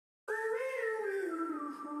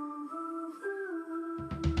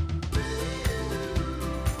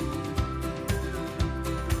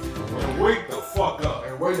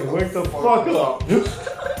Wake the fuck up.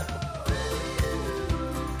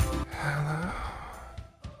 Hello.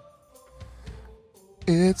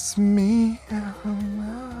 It's me.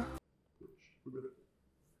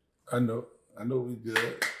 I know we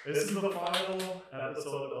good. This is the final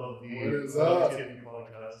episode of the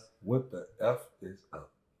TheWTFUPodcast. What the F is up?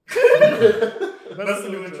 That's the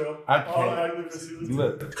new intro. I can't.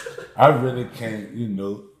 Look, I really can't,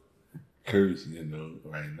 curse,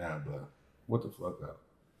 right now, but what the fuck up?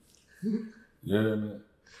 You know what I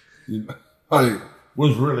mean? Like,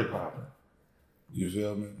 what's really popping? You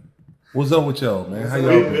feel me? What's up with y'all, man? How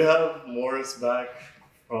y'all We have Morris back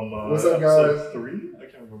from What's up, episode guys? 3? I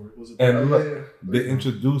can't remember. Was it And look, they're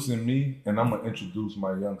introducing me, and I'm gonna introduce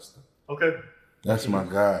my youngster. Okay. That's my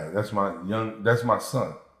guy. That's my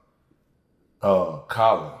son.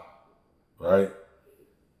 Colin, right?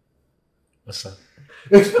 What's up?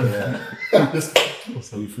 Yeah. What's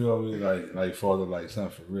up? You feel me? Like father, like son,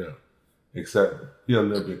 for real. Except he a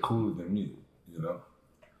little bit cooler than me,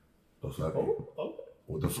 What's up? Oh.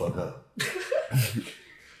 What the fuck up?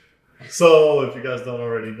 So, if you guys don't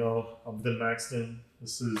already know, I'm Ben Maxton.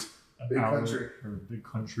 This is Big Country. Big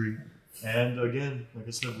Country. And again, like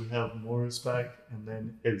I said, we have Morris back, and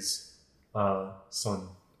then his son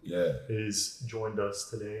is joined us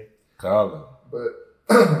today. Colin. But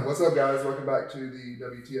what's up, guys? Welcome back to the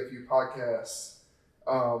WTFU podcast.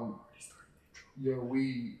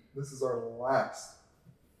 This is our last.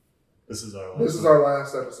 This is our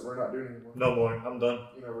last episode. We're not doing it anymore. No more. I'm done.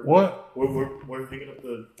 What? We're picking up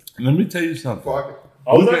the. Let me tell you something. Fuck it.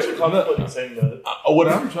 I was actually contemplating saying that. What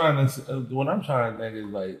I'm trying to think is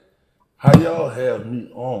like, how y'all have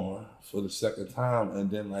me on for the second time, and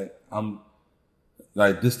then I'm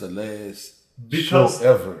like this the last show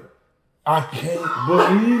ever. I can't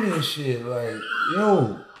believe this shit. Like,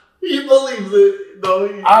 yo, He believes it. No,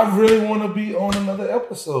 I really want to be on another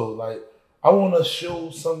episode. Like, I want to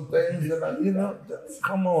show some things that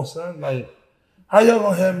come on, son. Like, how y'all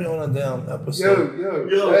gonna have me on a damn episode? Yo,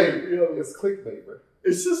 it's clickbait, bro.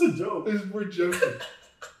 It's just a joke. We're joking.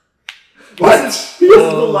 What? This is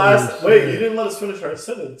the last. Shit. Wait, you didn't let us finish our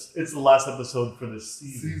sentence. It's the last episode for this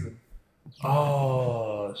season.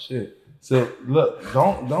 Oh shit! So look,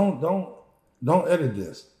 don't edit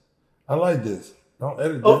this. I like this. Don't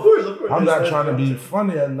edit this. Of course. I'm not trying to be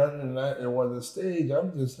funny or nothing. It wasn't a stage.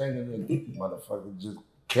 I'm just thinking that these motherfuckers just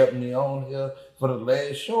kept me on here for the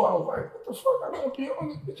last show. I was like, what the fuck? I don't be on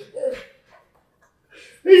this bitch again.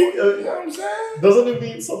 You know what I'm saying? Doesn't it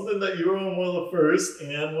mean something that you were on one of the first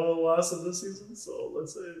and one of the last of this season? So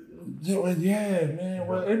let's say. Yeah, man.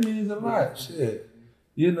 Well, it means a lot. Shit.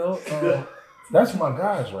 That's my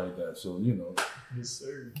guys right there. So, Yes,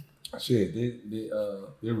 sir. Shit,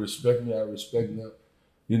 they respect me. I respect them.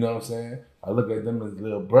 You know what I'm saying? I look at them as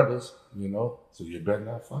little brothers, so you better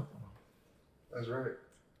not fuck them. That's right.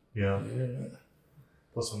 Yeah.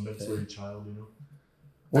 Plus, I'm mentally a child,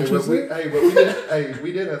 What you say?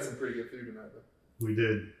 We did have some pretty good food tonight, though. We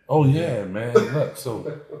did. Oh, yeah, man. Look, so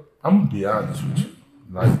I'm going to be honest with you.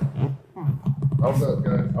 Like, What's up,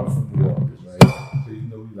 guys? I'm from New Orleans, right?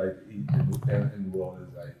 So, we like to eat in New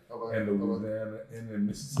Orleans, like, in Louisiana and in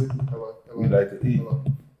Mississippi. We like to eat.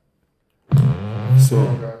 So,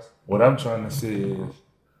 what I'm trying to say is,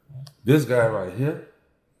 this guy right here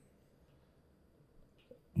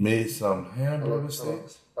made some hamburger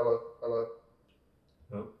steaks. Hello.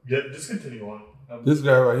 No. Yeah, just continue on. This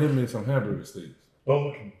guy right here made some hamburger steaks. Don't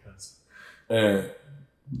look at me, guys. And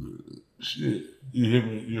shit, you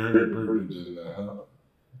heard me burping just now, huh?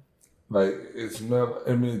 Like,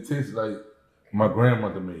 it tastes like my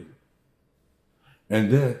grandmother made it. And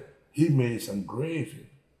then he made some gravy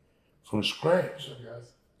from scratch.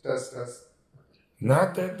 That's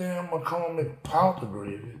Not that damn McCormick powder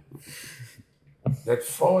gravy. That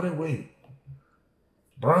 40 weight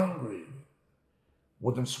brown gravy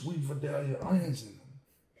with them sweet Vidalia onions in them.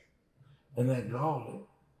 And that garlic.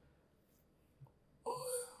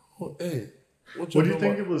 Hey, what do you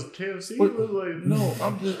think it was? KFC? What? It was like, No,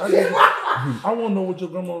 I want to know what your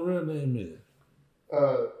grandma's real name is.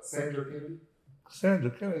 Sandra Kennedy.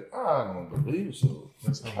 Sandra Kennedy? I don't believe so.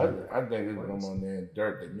 That's how I think it's grandma named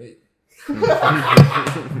Dirt They Make.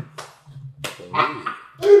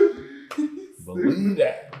 Believe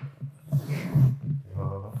that.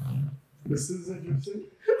 This is interesting.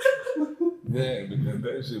 Yeah, because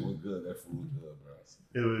that shit was good. That food was good,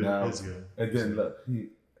 bro. It's good. And then look,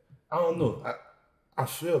 I don't know. I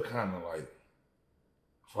feel kind of like,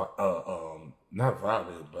 not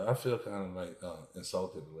violated, but I feel kind of like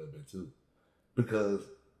insulted a little bit too, because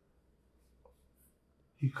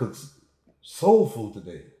he cooks soul food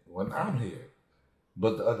today when I'm here,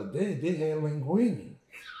 but the other day they had linguine.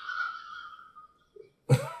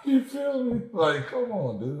 You feel me? Like, come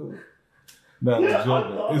on, dude. No, I'm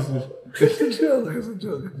joking. It's a joke. It's a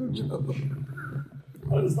joke. It's a joke.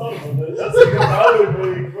 I just thought about that. That's a joke I would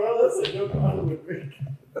make, bro. That's a joke I would make.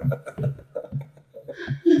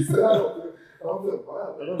 He said, I don't feel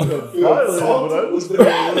violent. I don't feel violent, but I just feel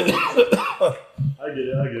I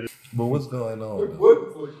get it. But what's going on? What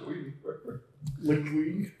is liquid?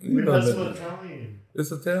 Liquid? You That's know that. Italian.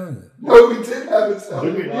 It's Italian. No, we did have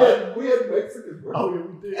Italian. Did we not? We had Mexican, bro. Oh, yeah,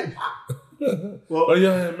 we did. Well,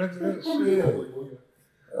 y'all had Mexican shit.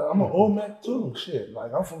 I'm an old Mac too. Shit,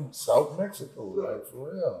 like I'm from South Mexico, like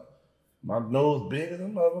for real. My nose big as a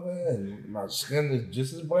motherfucker, and my skin is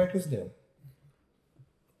just as black as them.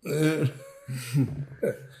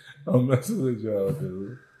 I'm messing with y'all,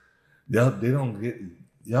 dude. Y'all don't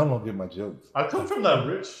get my jokes. I come from that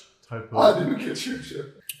rich type of. I didn't get your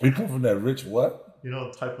joke. We come from that rich what? You know,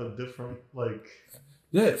 type of different like.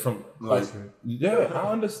 Yeah, from like culture.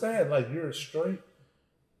 I understand. Like you're a straight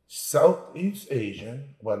Southeast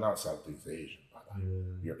Asian. Well, not Southeast Asian. But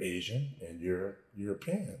you're Asian and you're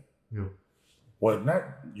European. Yeah. Well, not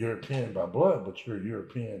European by blood, but you're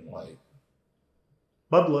European like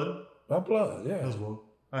By blood. by blood. Yeah. As well.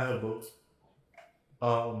 I have both.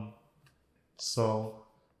 So.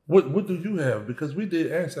 What do you have? Because we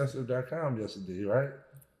did Ancestry.com yesterday, right?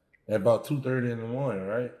 At about 2:30 in the morning,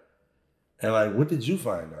 right? And like, what did you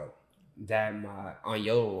find out? That on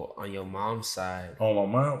your mom's side, On my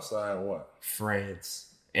mom's side, what?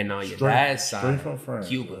 France, and on your Straight- dad's side, straight from France.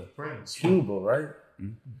 Cuba. France. Cuba, right?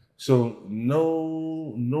 Mhm. So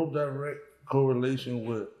no direct correlation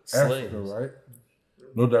with Africa, Slaves. right?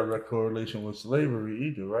 No direct correlation with slavery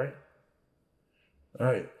either, right? All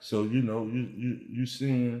right. So you know you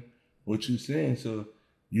seeing what you seeing, so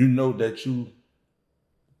you know that you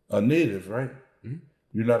a native, right? Mhm.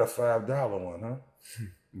 You're not a $5 one, huh?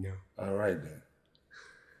 No. All right then.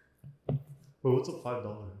 Wait, what's a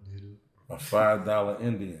 $5 native? A $5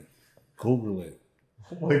 Indian. Google it.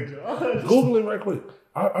 Oh my god. Google it right quick.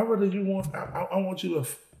 I want you to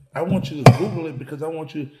Google it because I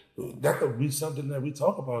want you. That could be something that we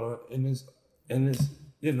talk about in this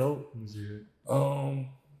you know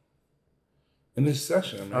in this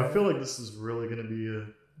session. Man. I feel like this is really gonna be a.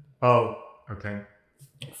 Oh, okay.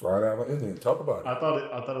 $5 Indian. Talk about it. I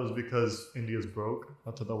thought it was because India's broke.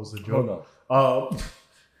 I thought that was a joke. Hold on.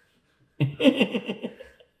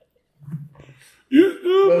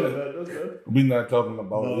 We not talking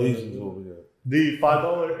about Asians over here. The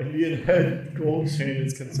 $5 Indian head gold chain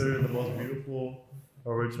is considered the most beautiful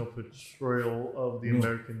original portrayal of the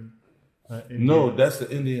American Indian. No, that's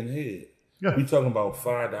the Indian head. Yeah. We talking about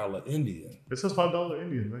 $5 Indian. It says $5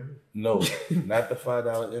 Indian right here. No, not the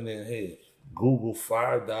 $5 Indian head. Google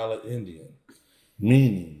 $5 Indian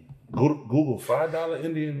meaning. Google $5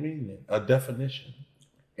 Indian meaning. A definition.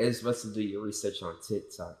 It's supposed to do your research on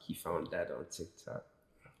TikTok. You found that on TikTok.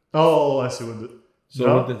 Oh, I see what the.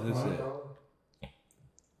 So what does this say?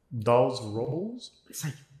 Dolls rolls?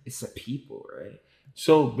 It's a people, right?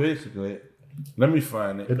 So basically, let me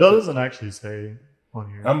find it. It doesn't actually say on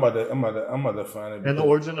here. I'm about to find it. And the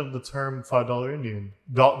origin of the term $5 Indian,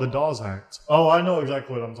 the Dawes Act. Oh, I know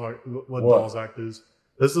exactly what I'm talking. What Dawes Act is.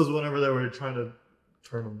 This is whenever they were trying to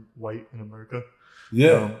turn them white in America.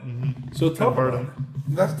 Yeah. Mm-hmm. So talk Convert about it.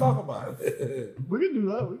 Let's talk about it. We can do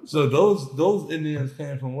that. So those Indians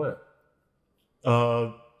came from where?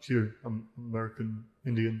 Here, American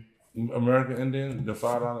Indian. American Indians, the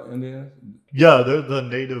 $5 Indians. Yeah, they're the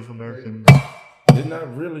Native Americans. They're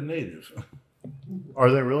not really native. Are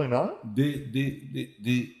they really not?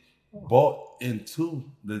 They bought into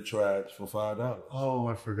the tribes for $5. Oh,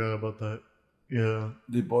 I forgot about that. Yeah,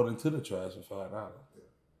 They bought into the tribes for $5.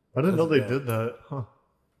 I didn't know they did that. Huh.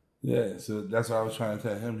 Yeah, so that's why I was trying to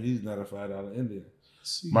tell him he's not a $5 Indian.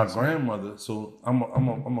 My grandmother. So I'm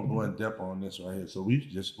gonna go in depth on this right here. So we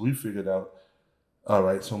figured out. All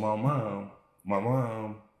right. So my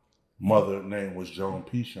mom mother name was Joan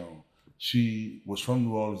Pichon. She was from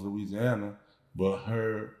New Orleans, Louisiana, but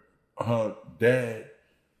her dad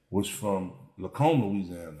was from Lacombe,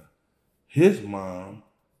 Louisiana. His mom,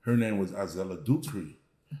 her name was Azella Dupree,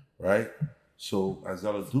 right? So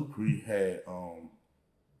Azella Dupree had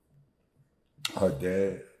her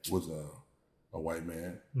dad was a white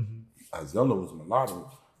man. Mm-hmm. Azella was mulatto.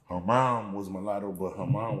 Her mom was mulatto, but her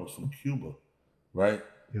mom was from Cuba, right?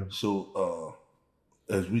 Yeah. So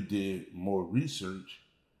as we did more research,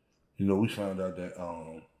 you know, we found out that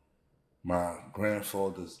my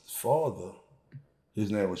grandfather's father,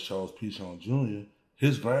 his name was Charles Pichon Jr.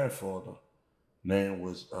 His grandfather name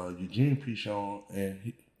was Eugene Pichon,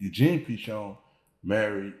 and Eugene Pichon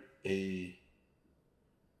married a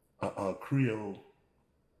Creole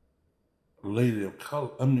lady of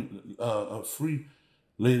color. A free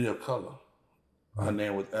lady of color. Her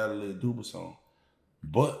name was Adelaide Dubuisson.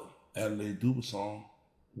 But Adelaide Dubuisson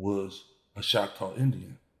was a Choctaw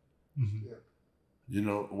Indian. Mm-hmm. Yeah. You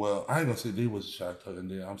know, well, I ain't gonna say they was a Choctaw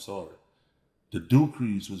Indian. I'm sorry. The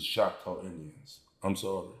Duprees was Choctaw Indians. I'm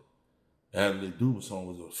sorry. Adelaide Dubuisson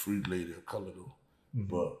was a free lady of color though. Mm-hmm.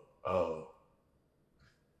 But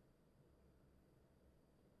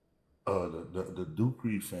the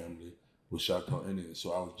Dupree family was Choctaw Indians.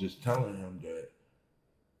 So I was just telling him that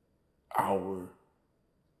our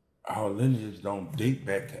lineage don't date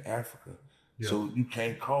back to Africa. Yeah. So you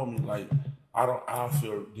can't call me like I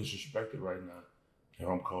feel disrespected right now if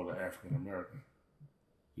I'm called an African American.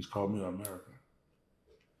 Just call me an American.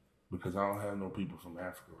 Because I don't have no people from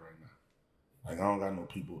Africa right now. Like I don't got no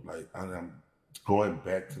people like I'm going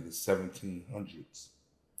back to the 1700s.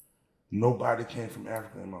 Nobody came from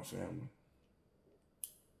Africa in my family.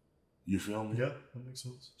 You feel me? Yeah, that makes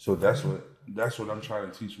sense. So that's what I'm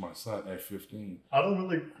trying to teach my son at 15. I don't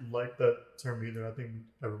really like that term either. I think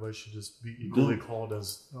everybody should just be equally called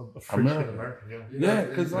as a freaking American. Yeah. Yeah,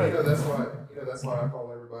 because like that's why I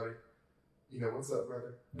call everybody. What's up,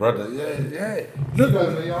 brother? Brother, yeah. Look,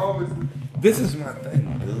 they always. This is my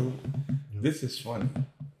thing, dude. This is funny.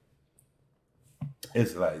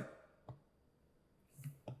 It's like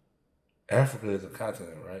Africa is a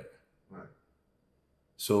continent, right? Right.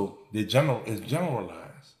 So it's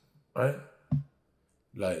generalized, right?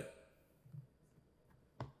 Like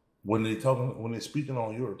when they're speaking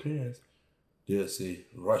on Europeans, they'll say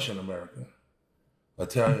Russian American,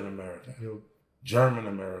 Italian American, German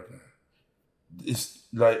American. It's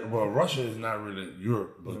like, well, Russia is not really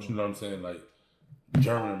Europe, but you know what I'm saying? Like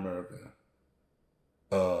German American,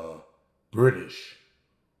 British,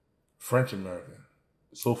 French American,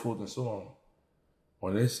 so forth and so on.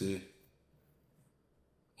 When they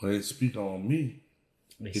speak on me,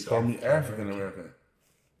 they call me African American.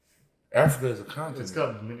 Africa is a continent. It's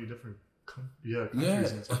got many different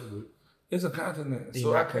countries inside of it. It's a continent. It's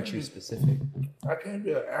not country specific. I can't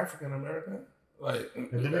be an African American. Like, and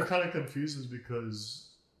then it kind of confuses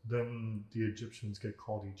because then the Egyptians get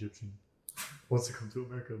called Egyptian. Once they come to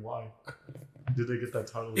America, why did they get that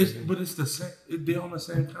title? But it's the same. They're on the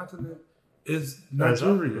same continent as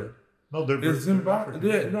Nigeria. No, they're Zimbabwe.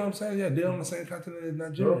 Yeah, you know what I'm saying? Yeah, they're on the same continent as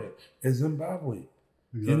Nigeria. It's Zimbabwe.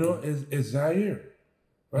 Exactly. You know, it's Zaire,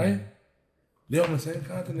 right? Mm-hmm. They're on the same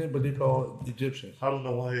continent, but they call Egyptians. I don't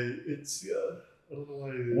know why it's I don't know why.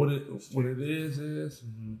 What it is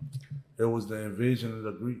it was the invasion of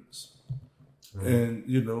the Greeks, and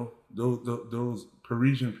those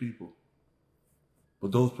Parisian people.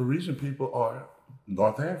 But those Parisian people are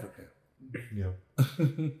North African. Yeah.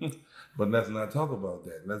 But let's not talk about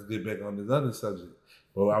that. Let's get back on this other subject.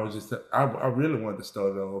 But I was just I really wanted to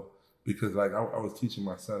start off because like I was teaching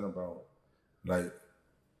my son about like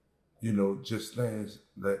just things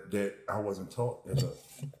that I wasn't taught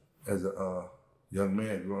as a young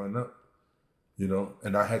man growing up,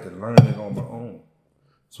 and I had to learn it on my own.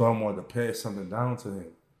 So I wanted to pass something down to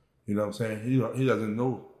him. You know what I'm saying? He doesn't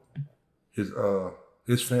know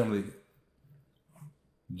his family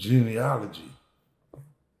genealogy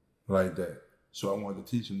like that. So I wanted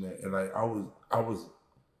to teach him that. And like I was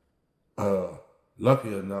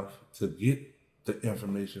lucky enough to get the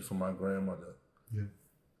information from my grandmother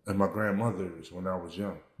and my grandmothers when I was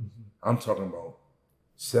young. Mm-hmm. I'm talking about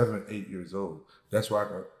 7, 8 years old. That's why I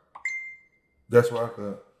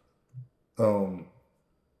could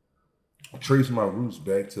trace my roots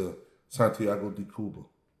back to Santiago de Cuba.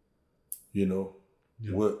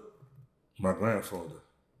 With my grandfather,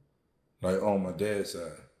 like on my dad's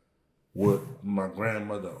side, with my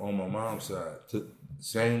grandmother on my mom's side, to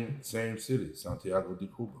same city, Santiago de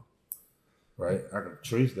Cuba, right? I can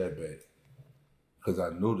trace that back because I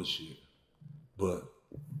know the shit. But,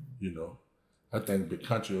 I think Big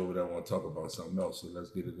Country over there want to talk about something else, so let's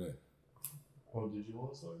get it in. Oh, did you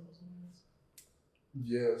want to talk about something else?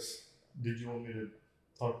 Yes. Did you want me to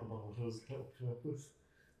talk about what I was coming up with?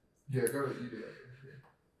 Yeah, go ahead. You do that.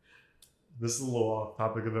 This is a little off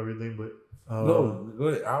topic of everything, but no, go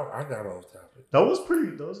ahead. I got off topic. That was a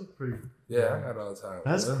pretty. Yeah, I got off topic.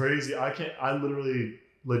 That's crazy. I literally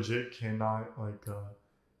legit cannot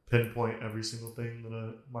pinpoint every single thing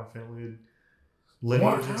that my family had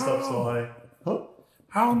lineage and stuff. So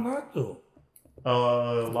how not though? A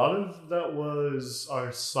lot of that was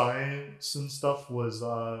our science and stuff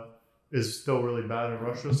is still really bad in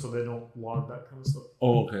Russia, so they don't log that kind of stuff.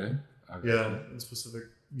 Oh, okay. In specific,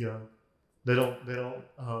 they don't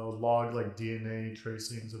log like DNA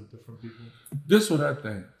tracings of different people. This is what I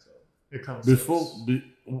think. So it kind of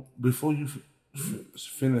before you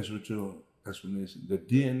finish with your explanation. The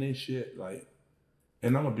DNA shit, like,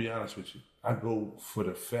 and I'm gonna be honest with you, I go for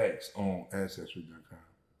the facts on Ancestry.com.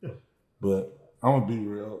 Yeah. But I'm gonna be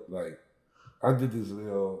real, like, I did this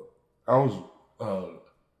little, I was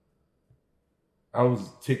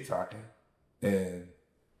TikToking, and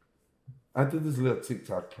I did this little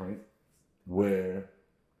TikTok prank where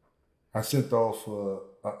I sent off a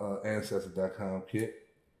Ancestry.com kit,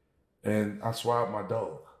 and I swabbed my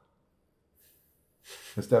dog.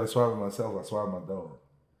 Instead of swabbing myself, I swabbed my dog.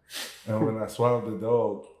 And when I swabbed the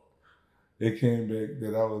dog, it came back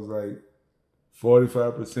that I was like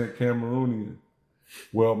 45% Cameroonian.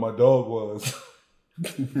 Well, my dog was.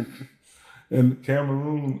 And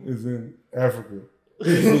Cameroon is in Africa.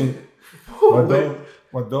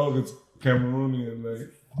 My dog is Cameroonian, like.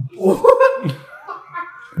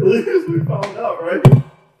 At least we found out, right?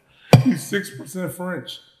 He's 6%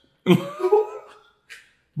 French.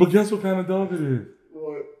 But guess what kind of dog it is?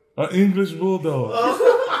 What? An English bulldog.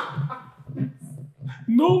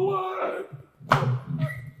 No lie.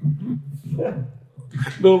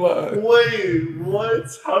 No lie. Wait, what?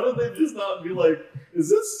 How did they just not be like, is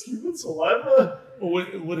this human saliva?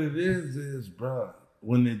 What it is, bro,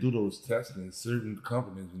 when they do those testing, certain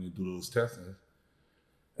companies, when they do those testing,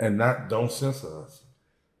 and don't censor us,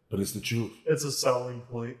 but it's the truth. It's a selling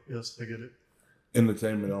point. Yes, I get it.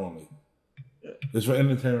 Entertainment only. Yeah. It's for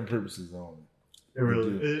entertainment purposes only. It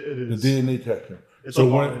really it is. The DNA testing. It's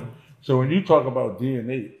so when you talk about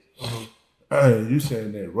DNA, you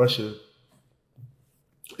saying that Russia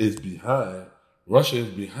is behind. Russia is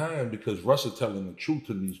behind because Russia's telling the truth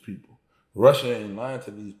to these people. Russia ain't lying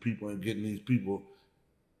to these people and getting these people,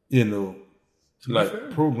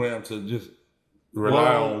 programmed to just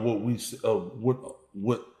rely on what we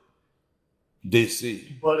what they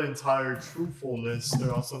see. But entire truthfulness,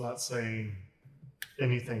 they're also not saying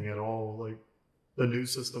anything at all. Like, the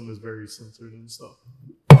news system is very censored and stuff.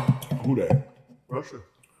 Who that? Russia.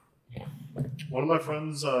 One of my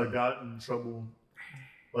friends got in trouble,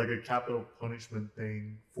 like a capital punishment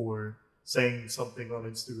thing, for saying something on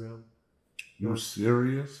Instagram. You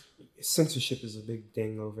serious? Censorship is a big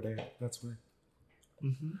thing over there. That's why.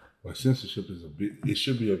 Mm-hmm. Well, censorship is it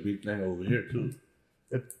should be a big thing over here too.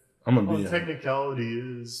 I'm gonna be technicality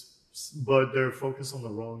is, but they're focused on the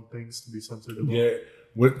wrong things to be censored about. Yeah,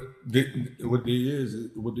 what they're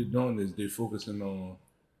doing is they're focusing on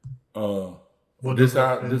this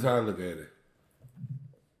how I look at it.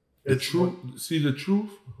 The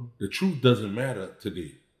truth doesn't matter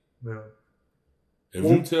today. Yeah. If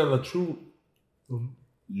you tell the truth,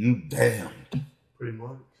 you damned. Pretty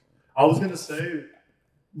much. I was gonna say,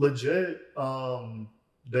 legit,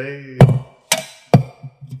 they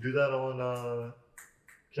do that on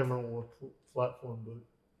can't remember what platform, but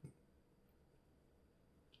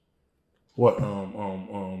what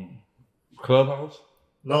Clubhouse?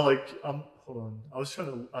 No, like hold on. I was kind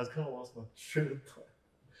of lost my train of thought.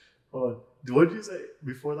 Hold on. What did you say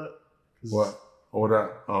before that? What? Hold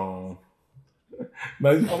on.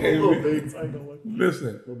 Now you I'm a little big. I know. Listen.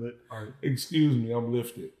 A little bit. All right. Excuse me, I'm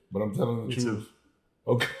lifted, but I'm telling the Me truth. Too.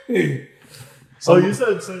 Okay. So you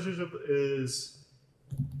said censorship is,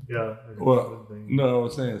 yeah. Well, no, I'm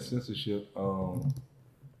saying censorship.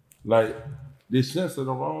 Like they censor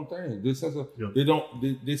the wrong thing. They censor. Yeah.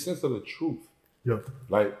 They censor the truth. Yeah.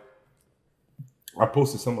 Like I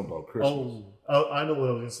posted something about Christmas. Oh, I know what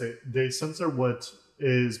I was gonna say. They censor what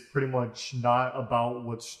is pretty much not about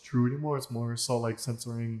what's true anymore. It's more so like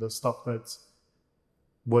censoring the stuff that's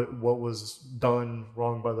what was done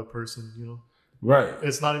wrong by the person, Right.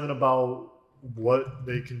 It's not even about what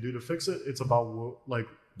they can do to fix it. It's about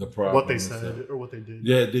the problem, what they said or what they did.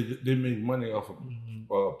 Yeah, they make money off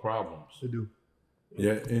of problems. They do.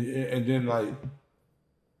 Yeah, and then like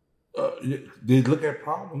they look at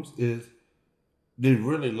problems is they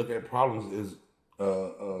really look at problems as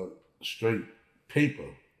straight paper.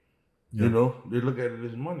 Yeah. They look at it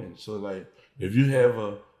as money. So like if you have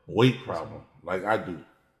a weight problem, like I do,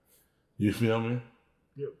 you feel me?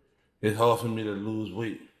 Yep. It's hard for me to lose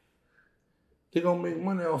weight. They're gonna make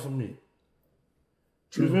money off of me.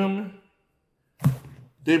 True. You feel me?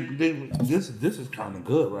 This is kind of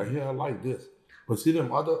good right here. I like this. But see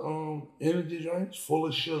them other energy drinks full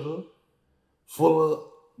of sugar, full of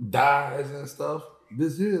dyes and stuff.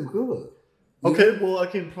 This is good. Okay, well I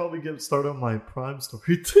can probably get started on my Prime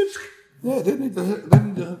story then. Yeah, they need to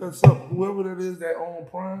hook us up. Whoever that is that on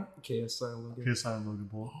Prime. KSI Logan. KSI and Logan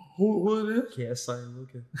Paul. Who it is? KSI and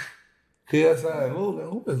Logan. KSI and Logan.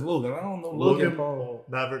 Who is Logan? I don't know Logan Paul.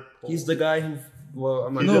 Maverick Paul. He's the guy who Well,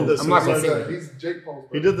 I'm He not. did the I'm not gonna say suicide- that. He's Jake Paul's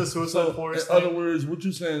brother. He did the Suicide So, Forest in other thing. words, what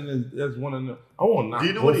you saying is that's one of them. I want to knock Do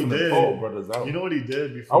you know both what he of them did? Paul brothers out. You know what he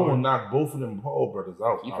did I before? will knock both of them Paul brothers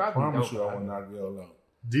out. You I probably promise don't, you, I bro. will knock y'all out.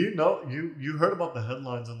 Do you know you heard about the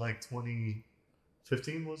headlines in like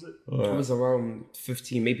 2015? Was it? It was around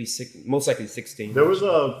 15, maybe 6, most likely 16. There was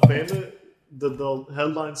a famous. The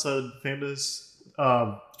headline said famous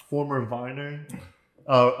former Viner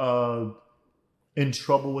in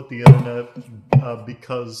trouble with the internet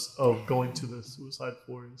because of going to the suicide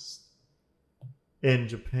forest in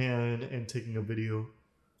Japan and taking a video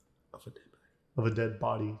of a dead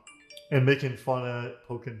body and making fun at it,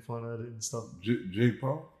 poking fun at it and stuff. Jake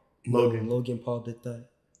Paul? Logan Paul did that.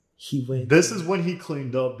 He went. This is when he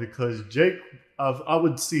cleaned up because Jake, I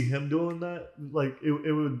would see him doing that. Like it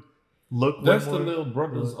would look. way That's the more- little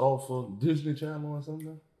brothers off of Disney Channel or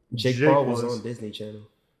something? Jake Jake Paul was was. on Disney Channel.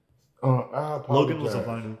 I apologize. Logan was a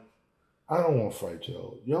Viner, I don't want to fight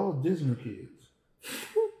y'all. Y'all Disney kids.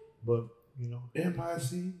 but you know.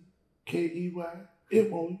 MICKEYMOUSE.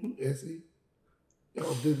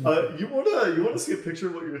 Y'all Disney kids. You wanna see a picture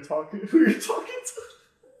of what you're talking? Who you're talking to?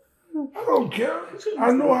 I don't care.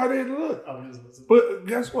 I know how they look. I'm just listening. But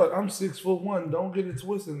guess what? I'm 6'1". Don't get it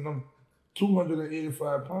twisted. And I'm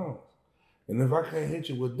 285 pounds. And if I can't hit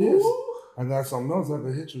you with this, I got something else I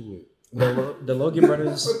can hit you with. The Logan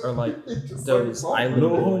brothers are like those island No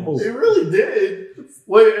boys. homo. It really did.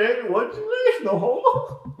 Wait, Aaron, what'd you say? No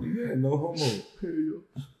homo. Yeah, no homo. Here you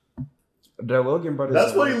go. The Logan brothers.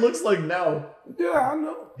 That's are what he like- looks like now. Yeah, I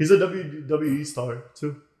know. He's a WWE star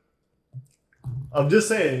too. I'm just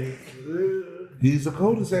saying. He's a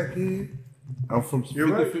cul-de-sac kid. I'm from You're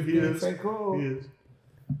right. 50 He in is. St. Clair. He is.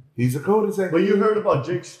 He's a cul-de-sac But kid. you heard about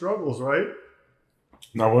Jake's struggles, right?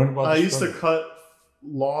 Now, what about I the used to struggle? cut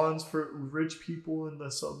lawns for rich people in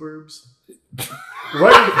the suburbs.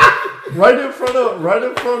 right in front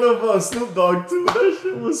of Snoop Dogg too. That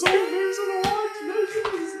shit was so amazing to watch. That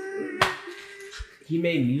shit was. He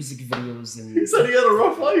made music videos and He said he had a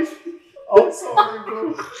rough life. I'm sorry,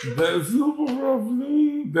 bro. That's super rough,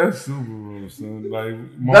 dude. That's super rough, son. Like,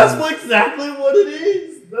 That's exactly what it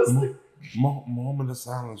is. That's like moment of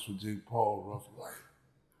silence for Jake Paul, rough life.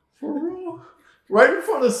 for real. Right in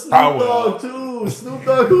front of Snoop Power. Dogg too. Snoop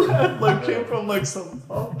Dogg who had came from some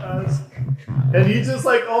tough ass, and he just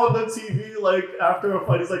on the TV after a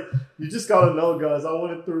fight, he's like, "You just gotta know, guys, I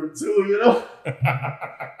went through it too, you know."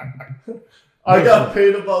 I got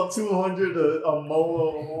paid about $200 a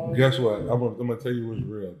mow. Guess what? I'm gonna tell you what's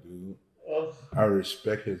real, dude. I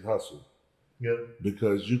respect his hustle Yeah,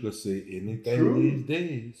 because you could say anything True. these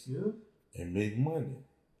days yeah. and make money,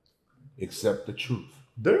 except the truth.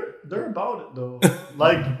 They're about it though.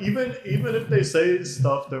 even if they say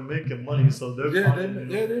stuff, they're making money, so they're fine,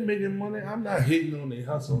 they're making money. I'm not hating on their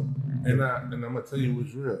hustle, and I'm gonna tell you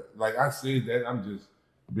what's real. Like I say that, I'm just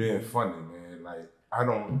being funny, man. Like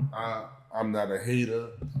I'm not a hater.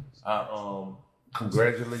 I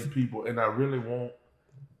congratulate people, and I really want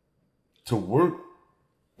to work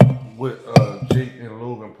with Jake and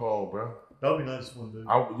Logan Paul, bro. That'd be nice one day.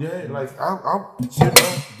 I see,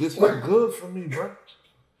 bro, this look good for me, bro.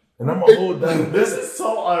 And I'm gonna hold down. This is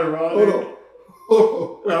so ironic.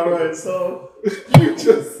 Hold on. All right, so You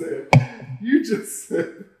just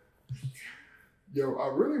said, yo, I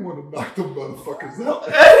really want to knock them motherfuckers out.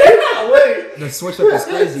 wait, the switch up is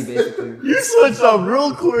crazy, basically. you switched up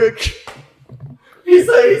real quick. He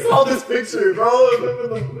saw this picture, bro.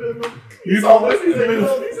 He saw this. He said,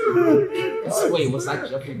 "Yo, these are really good guys." Wait, was that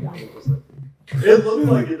Jeffrey Dahmer? Was that? It looked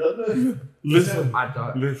like it, doesn't it? Listen, I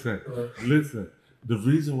thought. listen. The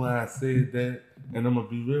reason why I said that, and I'm gonna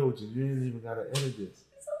be real with you, you ain't even gotta edit this.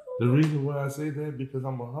 The reason why I say that because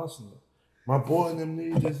I'm a hustler. My boy and them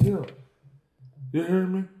need this help. You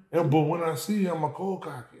heard me? But when I see you, I'm a cold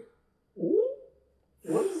cock it.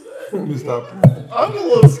 What is that? Let me stop. I'm a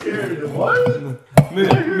little scared. What?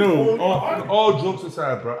 No, all jokes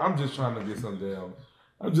aside, bro. I'm just trying to get some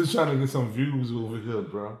views over here,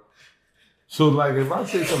 bro. So if I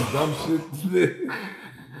say some dumb shit,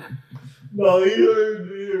 No, he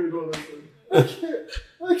heard what I said.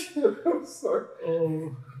 I can't, I'm sorry.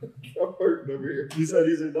 Oh, I'm hurting over here. you said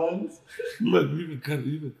these are done? look, you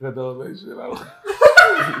can cut all that shit out.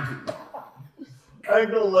 I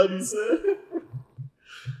ain't gonna let you say it.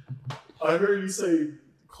 I heard you say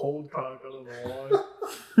cold cock. I don't know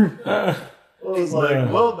why. I was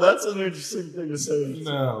like, well, that's an interesting thing to say.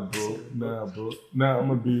 Nah, bro. Nah, I'm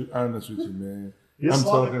gonna be honest with you, man. You're I'm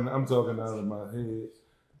slaughtering- talking out of my head.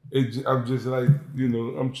 I'm just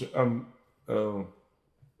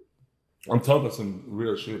I'm talking some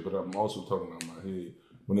real shit, but I'm also talking out of my head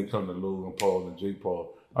when it comes to Logan Paul and Jake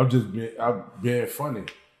Paul. I'm being funny.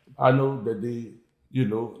 I know that they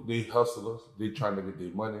hustlers. They trying to get their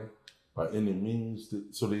money by any means.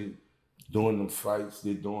 So they doing them fights.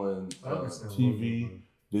 They doing TV.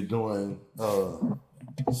 They doing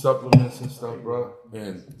supplements and stuff, bro.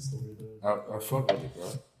 And I fuck with it,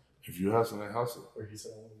 bro. If you hustle and hustle,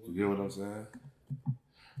 you get what I'm saying?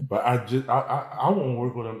 But I won't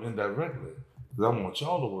work with them indirectly because I want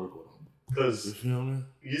y'all to work with them. Because you feel me?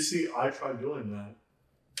 You see, I tried doing that.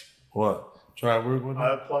 What? Try to work with them?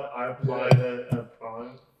 I applied at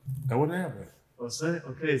Prime. And what happened?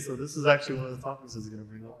 Okay, so this is actually one of the topics I was gonna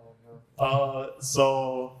bring up.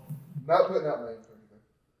 So not putting out names or anything.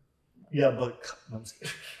 Yeah, but I'm just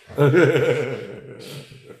kidding.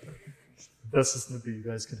 That's the snippet you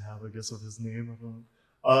guys can have, I guess, of his name. I don't know.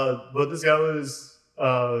 But this guy was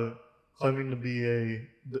claiming to be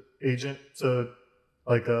the agent to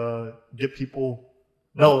get people,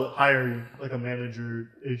 hire like a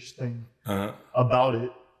manager-ish thing about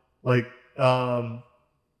it.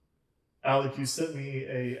 Alec, you sent me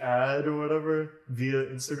a ad or whatever via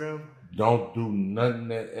Instagram. Don't do nothing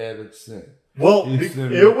that Alec sent. Well,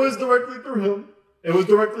 it was directly through him. It was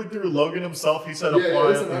directly through Logan himself. He said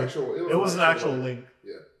apply. It was an actual link.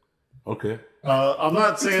 Yeah. Okay. I'm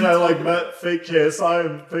not saying I met fake KSI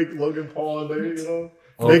and fake Logan Paul in there,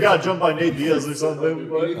 Okay. They got jumped by Nate Diaz or something.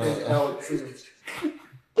 But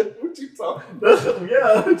what you talking about?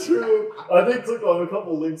 Yeah, true. I think took on a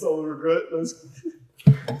couple links I would regret.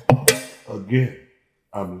 Again,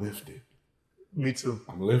 I'm lifted. Me too.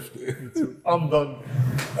 I'm lifted. Me too. I'm done.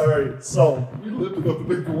 All right, so you lifted up the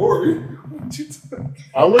big worry.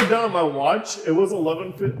 I looked down at my watch. It was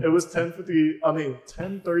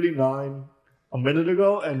 10:39 a minute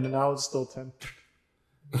ago, and now it's still 10.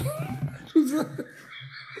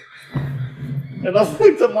 And I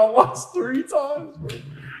looked at my watch 3 times. Bro.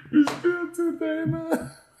 It's still 10:39.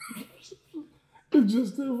 It's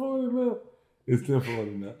just 10:40 now. It's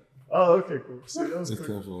 10:40 now. Oh, okay, cool. See, that was it's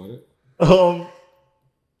cool. 10:40.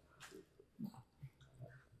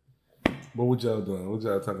 But what y'all doing? What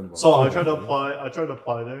y'all talking about? So I tried to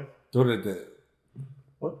apply there. Throw that there.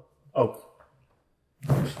 What? Oh.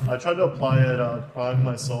 I tried to apply at Prime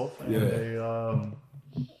myself, and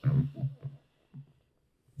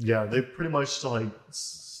they pretty much said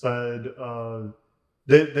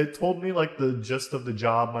they told me the gist of the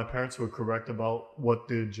job. My parents were correct about what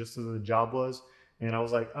the gist of the job was, and I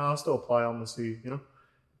was like, I'll still apply. I'm gonna see,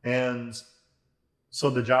 And so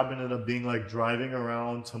the job ended up being driving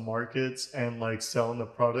around to markets and selling the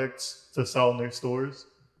products to sell in their stores.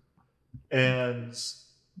 And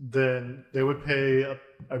then they would pay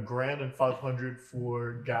 $1,500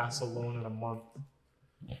 for gas alone in a month.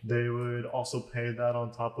 They would also pay that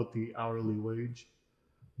on top with the hourly wage.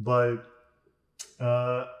 But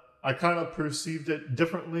I kind of perceived it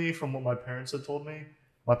differently from what my parents had told me.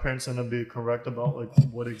 My parents ended up being correct about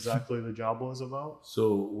what exactly the job was about.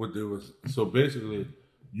 So basically,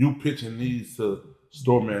 you pitching these to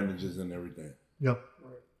store managers and everything. Yeah.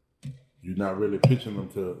 You're not really pitching them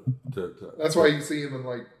to. That's why you see them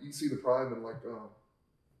in you see the Prime in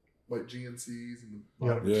GNCs and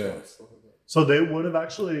stuff like that. So they would have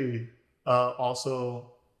actually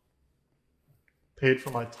also paid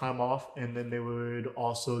for my time off, and then they would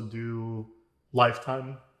also do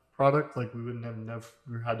lifetime product. We wouldn't have never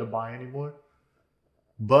had to buy anymore.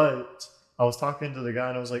 But I was talking to the guy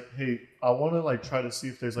and I was like, hey, I want to try to see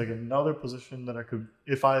if there's another position that I could,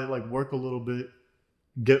 if I work a little bit,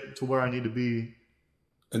 get to where I need to be,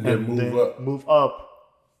 and then move up.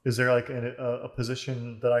 Is there a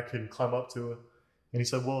position that I can climb up to? And he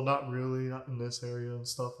said, well, not really, not in this area and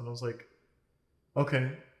stuff. And I was like,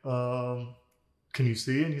 okay, can you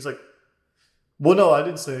see? And he's like, well, no, I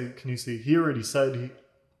didn't say, can you see? He already said,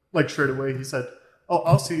 straight away, he said, oh,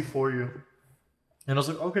 I'll see for you. And I was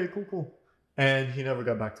like, okay, cool. And he never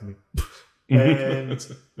got back to me. And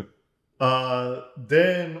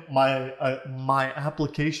then my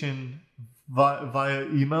application via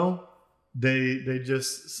email, they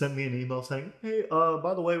just sent me an email saying, hey,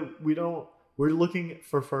 by the way, we're looking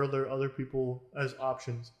for other people as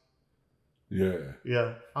options. Yeah.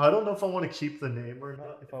 I don't know if I want to keep the name or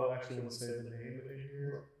not, if I actually want to say the name in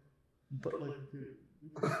here. But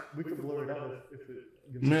we could blur it out if it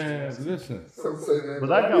gives Man, listen. But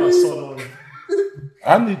that guy was so annoying.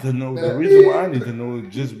 I need to know. The reason why I need to know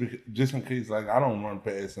is just in case I don't run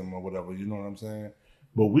past him or whatever. You know what I'm saying?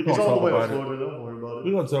 But we're gonna talk about it. Don't worry about it.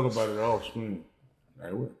 We're gonna talk about it off screen.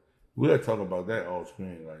 We gotta talk about that off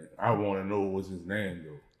screen. I want to know what's his name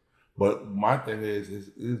though. But my thing is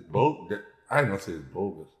both. I ain't gonna say it's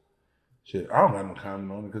bogus. Shit, I don't got no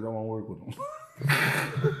comment on it because I won't work with him.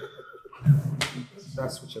 try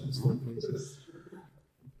to switch up the story, please?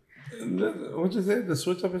 What you said? The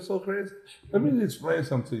switch up is so crazy. Let me explain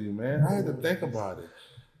something to you, man. I had to think about it.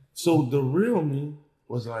 So the real me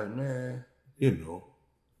was like, man,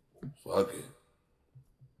 fuck it.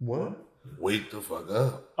 What? Wake the fuck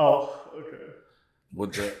up. Oh, okay.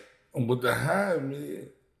 With the high me,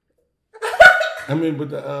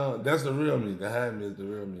 that's the real me. The high me is the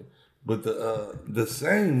real me. But the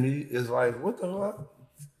same me is like, what the fuck?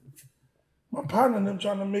 My partner and them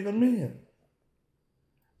trying to make a million.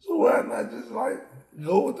 So why not just like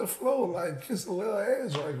go with the flow, like kiss a little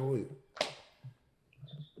ass right quick?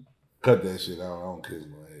 Cut that shit out. I don't kiss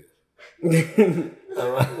my ass.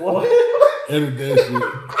 All right. What? Edit that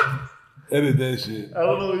shit. I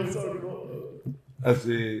don't know what you're talking about. I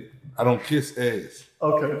said I don't kiss ass.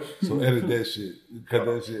 Okay. So edit that shit. Cut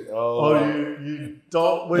that shit. Oh, you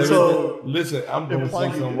don't. Wait, so listen, I'm gonna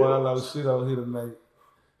say some wild out shit out here tonight.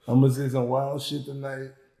 I'm gonna say some wild shit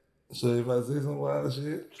tonight. So if I say some wild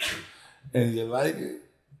shit and you like it,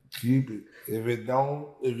 keep it. If you don't,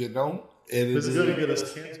 edit it's it. gonna get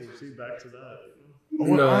us canceled. See, back to that.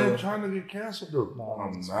 Well, I ain't trying to get canceled though. No,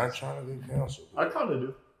 I'm not trying to get canceled. I kind of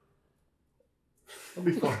do.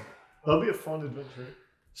 That'll be fun. That'll be a fun adventure.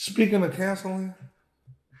 Speaking of canceling,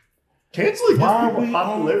 canceling gives people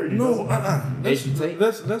popularity. No,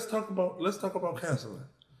 let's talk about canceling.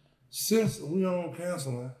 Since we on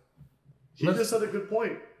canceling, he just said a good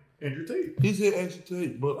point. Andrew Tate. He said Andrew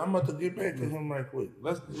Tate, but I'm about to get back to him right quick.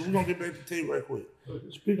 We're gonna get back to Tate right quick.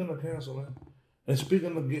 Speaking of canceling, and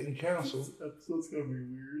speaking of getting canceled, that's gonna be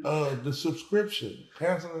weird. The subscription,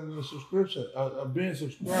 canceling the subscription, being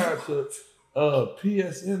subscribed to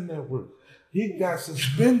PSN Network. He got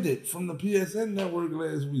suspended from the PSN Network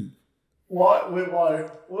last week. What? Wait, why?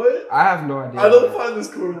 What? I have no idea. I don't find this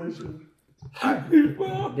correlation.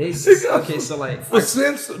 Okay, so like for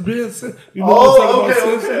sense being sense. Okay.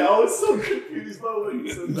 I was so confused by what you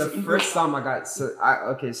said. The first time I got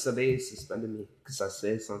so they suspended me because I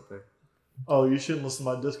said something. Oh, you shouldn't listen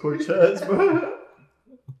to my Discord chats, bro.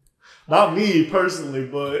 Not me personally,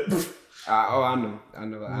 but I know.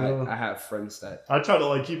 I have friends that I try to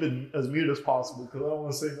like keep it as mute as possible because I don't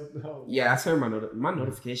want to say nothing else. Yeah, I turned my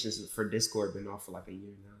notifications for Discord been off for like a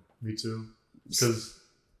year now. Me too, because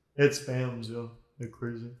it spams, yo. They're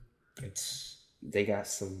crazy. They got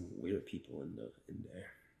some weird people in there.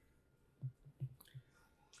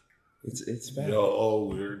 It's bad. Y'all all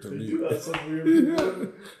weird to me. You got some weird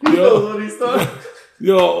people. He knows what he's talking.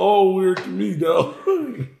 Y'all all weird to me, though.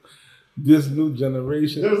 This new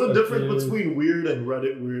generation. There's a difference between weird and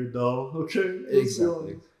Reddit weird, though. Okay,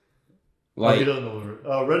 exactly. Like you don't know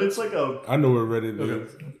Reddit's like a. I know what Reddit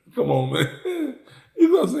is. Come on, man.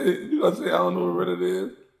 You gonna say I don't know what Reddit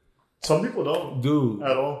is? Some people don't, dude,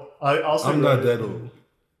 at all. I'll say I'm not that old.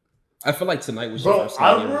 I feel like tonight was your first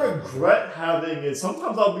time. I regret having it.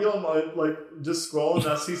 Sometimes I'll be on my just scrolling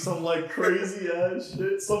and I see some crazy ass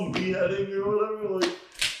shit, some beheading or whatever. Like,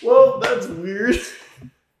 well, that's weird.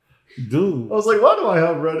 Dude. I was like, why do I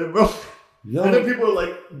have Reddit, bro? Yo. And then people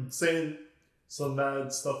are saying some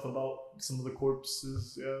mad stuff about some of the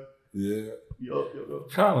corpses. Yeah. Yup.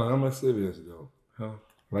 Colin, I'm gonna say this though. Huh?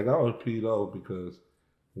 I was peed off because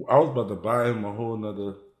I was about to buy him a whole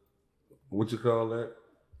nother, what you call that?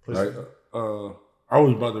 I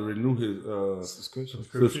was about to renew his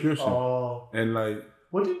subscription. Oh. And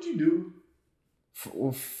what did you do?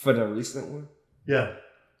 For the recent one? Yeah.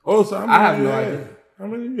 Oh, so I have no idea. How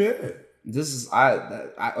many you had? This is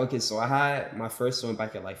so I had my first one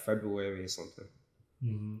back in February or something.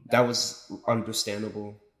 Mm-hmm. That was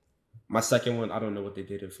understandable. My second one, I don't know what they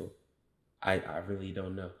did it for. I really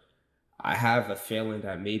don't know. I have a feeling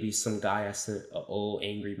that maybe some guy I sent an old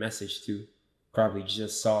angry message to probably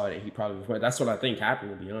just saw it and he probably that's what I think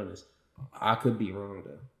happened, to be honest. I could be wrong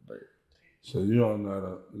though, but so you don't know how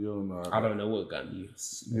to, I don't know what got me.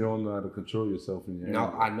 You don't know how to control yourself in your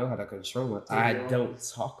No, I know how to control it. I don't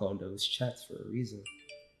talk on those chats for a reason.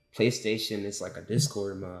 PlayStation is like a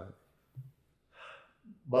Discord mod.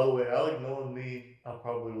 By the way, Alec knowing me, I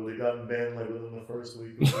probably would have gotten banned within the first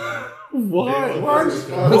week. Why?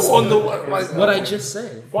 What I just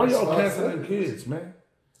said. Why y'all canceling kids, man?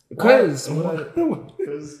 Because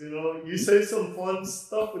you say some fun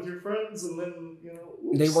stuff with your friends and then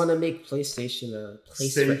oops. They want to make PlayStation a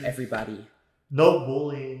place for everybody. No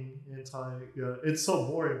bullying, it's so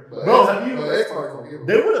boring. Bro, have you?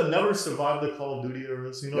 They would have never survived the Call of Duty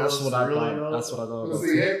eras. That's what I thought. That's what I thought.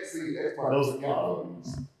 Those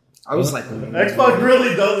problems. I was like, Xbox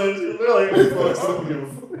really doesn't. They're like, Xbox don't give a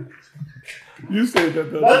fuck. You said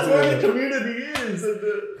that. That's where the community is.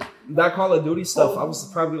 that Call of Duty stuff, I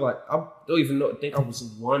was probably like, I don't even think I was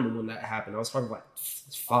 1 when that happened. I was probably like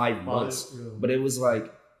 5 months. Yeah. But it was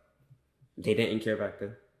like, they didn't care back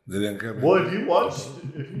then. They didn't care back Well, then. if you watched,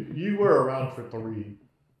 you were around for 3.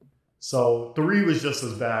 So 3 was just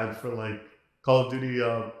as bad for like Call of Duty.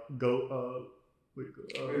 I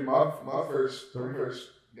mean, my first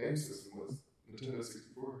game system was Nintendo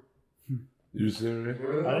 64. You serious?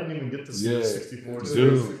 I didn't even get to see the 64.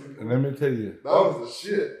 Dude, and let me tell you. That was the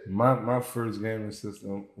shit. My first gaming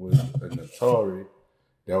system was an Atari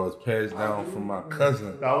that was passed down from my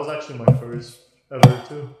cousin. That was actually my first ever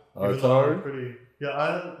too. Atari? Pretty, yeah,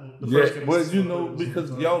 I had the Yeah, first game well, system you know, was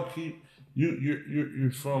because Atari. y'all keep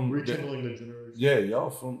you're from rekindling the generation. Yeah, y'all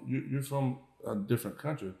from you're from a different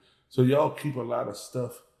country, so y'all keep a lot of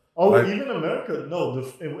stuff. Oh, like, even America? No,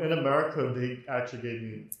 in America they actually gave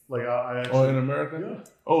me like I actually. Oh, in America? Yeah.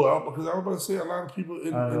 Oh, because I was about to say a lot of people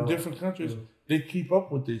in different countries they keep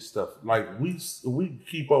up with this stuff. Like we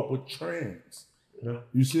keep up with trends. Yeah.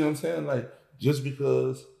 You see what I'm saying? Like just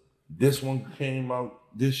because this one came out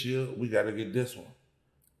this year, we got to get this one.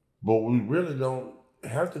 But we really don't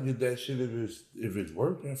have to get that shit if it's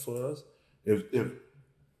working for us. If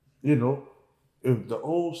you know, if the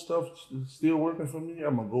old stuff is still working for me,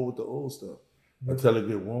 I'm gonna go with the old stuff until it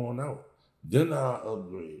get worn out. Then I'll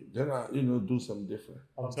upgrade. Then I do something different.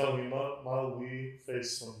 I'm telling you, my Wii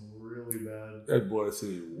faced some really bad. That boy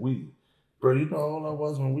said we, bro. You know how old I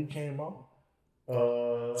was when we came out?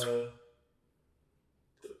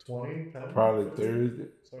 20, 10? Probably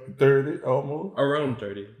 30 almost. Around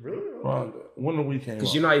 30. Really? Around when the we came out?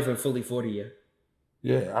 Because you're not even fully 40 yet.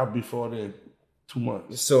 Yeah, I'll be 40 2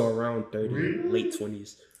 months. So around 30, Really? late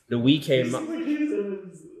 20s. The Wii came out. Like he's in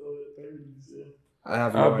his 30s. Yeah. I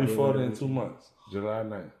have no I'll be idea 40 when in it 2 months, July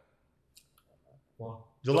 9th. Wow.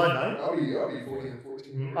 July 9th? I'll be 40 and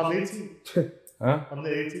 14. I'm 18. Huh? I'm the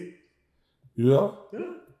 18th. You are?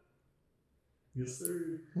 Yeah. Yes,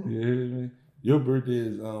 sir. You hear me? Your birthday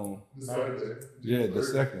is This Saturday. yeah, the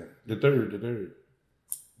second, the third.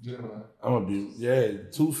 Gemini. I'm gonna be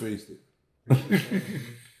two-faced.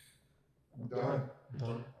 Done.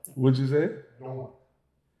 Done. What'd you say? Done.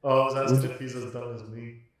 Oh, I was asking if he's as done as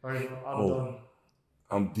me. Right, I'm done.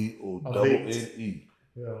 I'm D-O I'm double baked. N-E.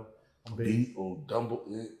 Yeah. I'm baked. D-O double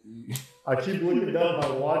N-E. I keep looking down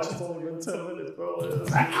my watch. It's only been 10 minutes, bro.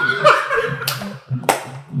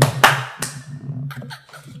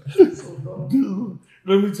 So dumb. Dude,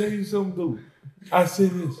 let me tell you something, dude. I say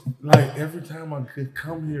this, like, every time I could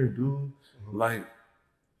come here, dude, like,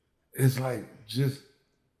 it's like just,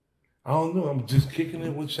 I don't know, I'm just kicking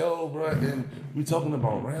it with y'all, bro, and we talking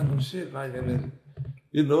about random shit, like, and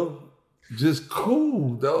then, just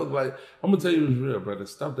cool, dog. Like, I'm gonna tell you what's real, bro. The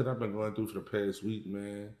stuff that I've been going through for the past week,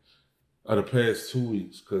 man, or the past 2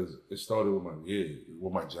 weeks, because it started with my gig,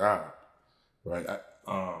 with my job, right?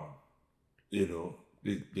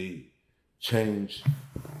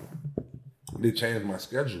 They changed my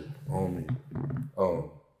schedule on me.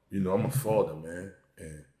 I'm a father, man,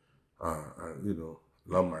 and I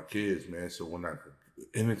love my kids, man. So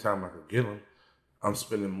anytime I could get them, I'm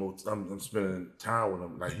spending time with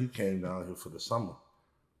him. Like he came down here for the summer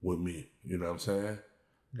with me. You know what I'm saying?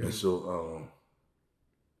 Mm-hmm. And so,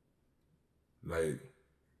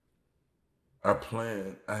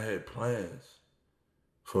 I had plans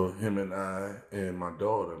for him and I and my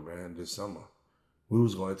daughter, man, this summer. We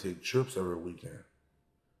was going to take trips every weekend.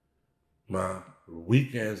 My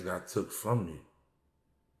weekends got took from me.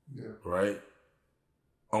 Yeah. Right?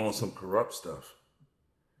 On some corrupt stuff.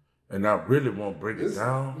 And I really won't break it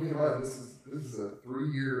down. This is a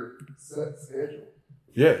 3-year set schedule.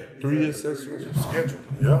 Yeah, 3-year set schedule.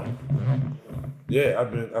 Yeah. Yeah,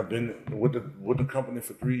 I've been with the company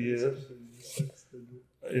for 3 years.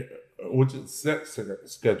 Which is set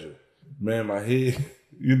schedule. Man, my head,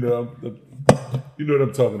 you know what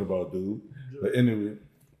I'm talking about, dude. But anyway,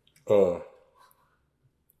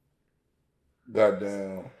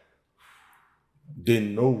 goddamn, they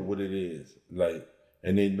know what it is. Like,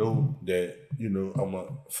 and they know that, I'm a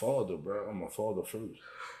father, bro. I'm a father first.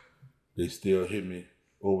 They still hit me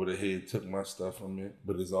over the head, took my stuff from me,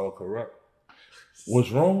 but it's all corrupt.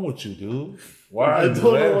 What's wrong with you, dude? Why are you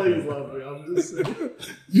laughing? I don't know why he's laughing. I'm just saying.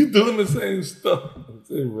 You doing the same stuff. I'm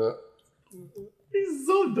saying, bro. He's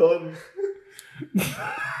so done.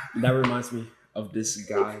 That reminds me of this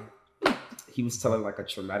guy. He was telling like a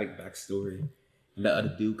traumatic backstory. And the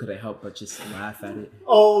other dude couldn't help but just laugh at it.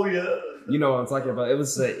 Oh, yeah. You know what I'm talking about. It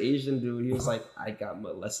was an Asian dude. He was like, I got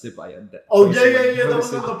molested by a Oh, yeah. That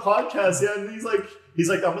was on the podcast. Yeah, and he's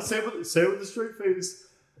like, I'm going to say it with a straight face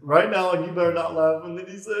right now, and you better not laugh. And then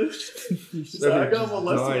he said I got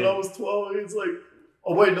molested when I was 12. And he's like,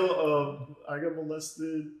 Oh wait, no. I got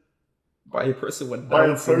molested by a person with by a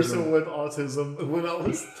Down person syndrome. with autism when I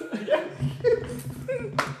was.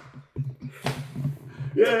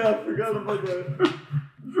 Yeah, I forgot about that.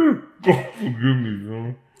 God forgive me,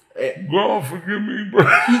 bro. God forgive me, bro.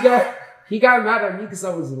 He got mad at me because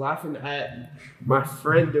I was laughing at my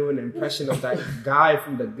friend doing an impression of that guy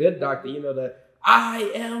from The Good Doctor. You know, the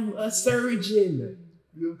I am a surgeon.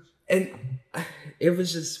 Yeah. And it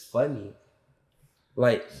was just funny.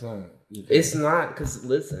 Like, Son, it's not, because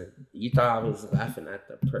listen, you thought I was laughing at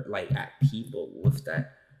at people with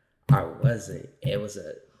that. I wasn't. It was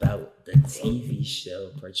about the TV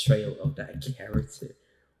show portrayal of that character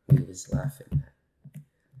we was laughing at.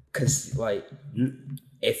 Cause like,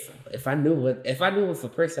 if I knew if a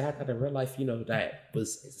person had that in real life, you know, that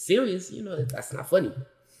was serious, you know, that's not funny.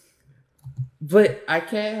 But I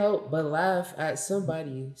can't help but laugh at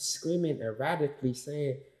somebody screaming erratically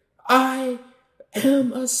saying, I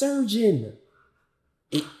am a surgeon.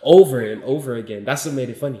 Over and over again. That's what made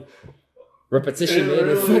it funny. Repetition made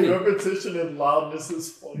it funny. Repetition and loudness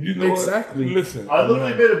is funny. You know exactly. What? Listen, I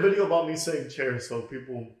literally made a video about me saying chair, so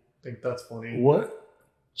people think that's funny. What?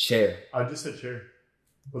 Chair. I just said chair.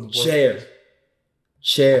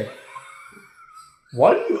 Chair.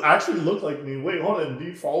 Why do you actually look like me? Wait, hold on. Do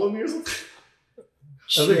you follow me or something?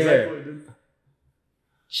 That's exactly what I did.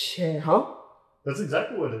 Chair, huh? That's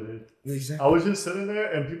exactly what I did. Exactly. I was just sitting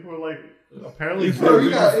there and people were like, apparently. Bro, he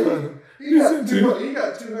got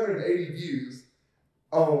 280 views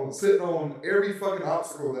on sitting on every fucking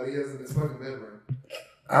obstacle that he has in his fucking bedroom.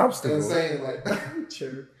 Obstacle? And saying like,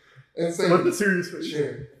 chair. And saying, what the serious face?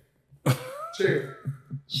 Chair.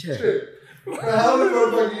 Man, how the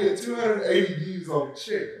motherfucker get 280 views on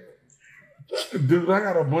chair? Dude, I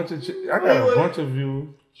got a bunch of bunch of views.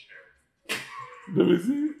 Let me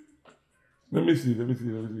see.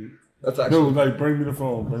 That's actually. Dude, like, bring me the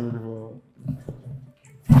phone.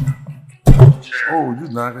 Oh, you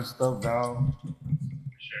knocking stuff down.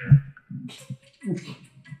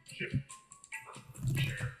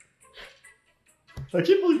 I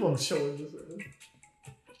can't believe I'm showing this right now.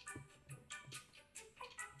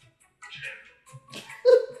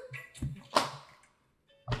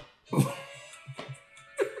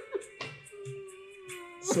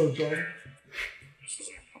 So dumb.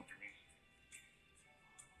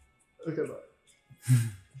 Okay, bye.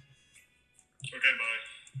 Okay,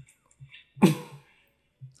 bye.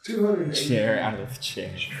 280 chair out of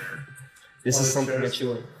chair. This is something that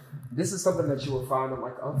you will find on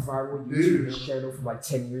like a viral YouTube channel from like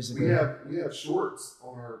 10 years ago. We have shorts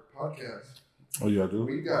on our podcast. Oh, yeah, I do.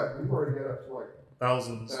 We've already got up to like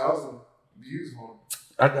 1,000 views on them.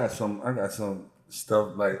 I got some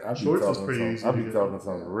stuff like I be talking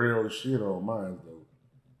some real shit on mine though.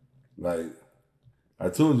 Like I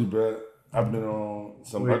told you, bro, I've been on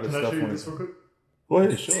some other stuff. Can I show you this real quick? Go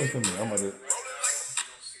ahead, show it to me. I'm gonna.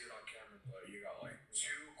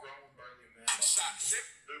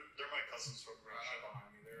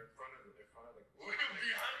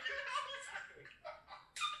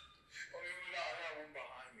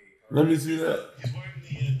 Let me see that. He's wearing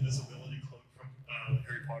the invisibility cloak from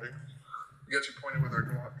Harry Potter. You got you pointed with our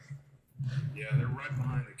Glock. Yeah, they're right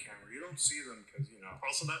behind the camera. You don't see them because, you know.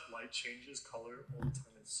 Also, that light changes color all the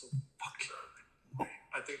time. It's so fucking annoying.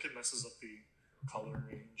 I think it messes up the color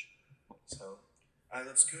range. So,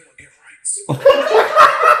 that's good. I'll get rights.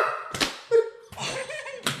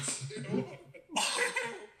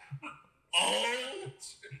 Oh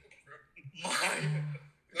my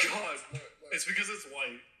God. It's because it's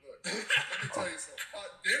white. Let me tell you something.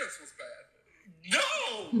 Hot Dennis was bad. No!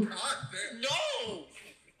 Hot Dennis. No!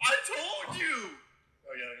 I told you!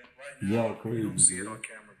 Oh, yeah, right now. Y'all crazy. You don't see it on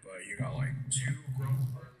camera, but you got like 2 grown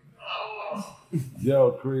burly.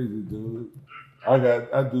 Y'all crazy, dude.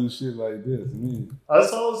 I do shit like this. Me. I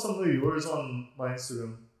saw some of yours on my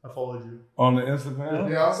Instagram. I followed you. On the Instagram?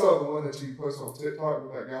 Yeah, I saw the one that you posted on TikTok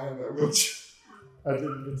with that guy in that wheelchair. I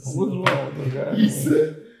didn't get to see What's it. wrong with the guy?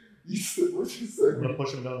 You said, what you I'm said? gonna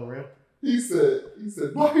push him down the ramp. He said,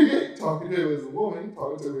 no, he ain't talking to him as a woman, he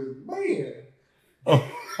talking to his man.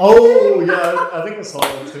 Oh, yeah, I think I saw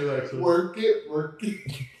that too, actually. Work it.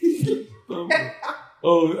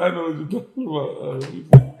 Oh, I know what you're talking about.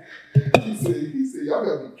 He said, y'all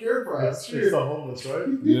gotta be careful out It's here. the homeless, right?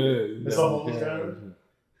 Yeah. It's all homeless guy.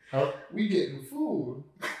 How? We getting fooled.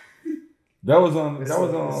 That was on Yeah,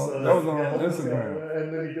 Instagram.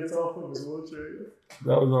 And then he gets off of his wheelchair. Yeah.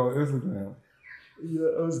 That was on Instagram.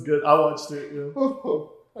 Yeah, it was good. I watched it. Yeah.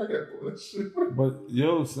 Oh, I got bullshit. But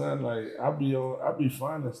yo, son, like I be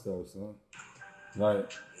finding stuff, son. Like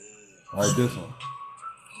this one.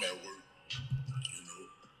 I'm at work, you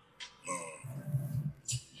know.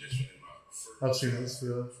 I've seen this.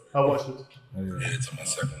 Yeah, I watched it. Yeah. It's my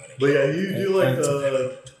second one. But yeah, you do like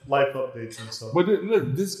the life updates and stuff. But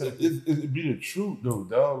look, this is be the truth though,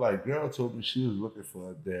 dog. Like, girl told me she was looking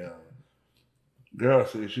for a damn. Girl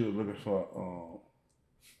said she was looking for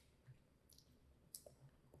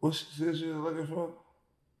what she said she was looking for?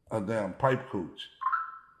 A damn pipe coach.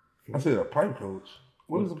 I said, a pipe coach?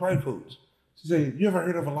 What is a pipe coach? She said, you ever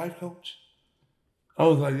heard of a life coach? I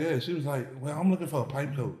was like, yeah. She was like, well, I'm looking for a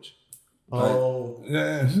pipe coach. Oh. Like,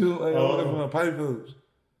 yeah, she was like, I'm looking for a pipe coach.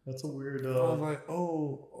 That's a weird. I was like,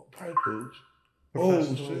 oh, a pipe coach. Oh,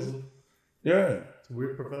 shit. Yeah. It's a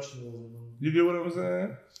weird professionalism. You get what I'm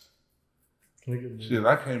saying? Can I get Shit,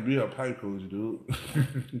 I can't be a pipe coach, dude.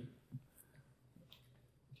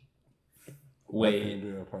 Wait. I can't be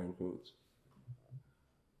a pipe coach.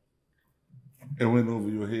 It went over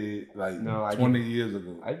your head like 20 years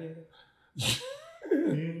ago. I get it.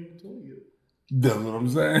 That's what I'm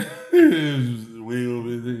saying. It was way over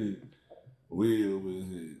his head. Way over his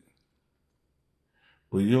head.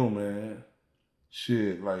 But yo, man,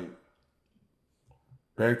 shit, like,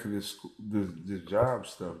 back to this job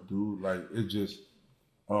stuff, dude. Like, it just,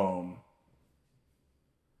 I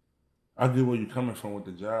get where you're coming from with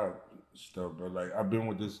the job stuff, but like, I've been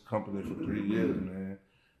with this company for 3 years, man,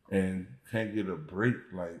 and can't get a break.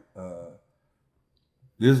 Like,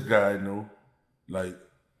 this guy, like,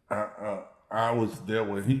 I was there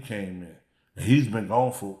when he came in, and he's been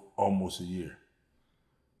gone for almost a year.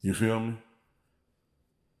 You feel me?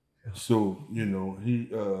 So, he,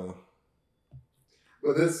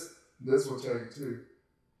 But this will tell you too.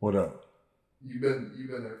 what up? You've been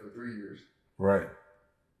there for 3 years. Right.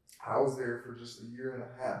 I was there for just a year and a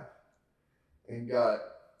half and got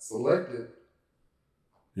selected.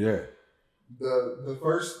 Yeah. The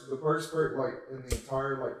first like in the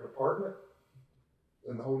entire like department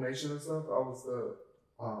in the whole nation and stuff, I was the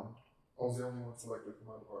only one selected for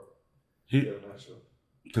my department. Nashville.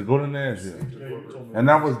 To go to Nashville. Yeah, you told me. And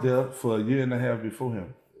I was there for a year and a half before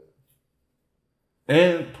him.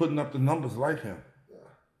 And putting up the numbers like him.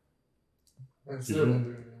 Yeah. And still didn't do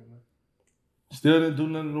anything. Still didn't do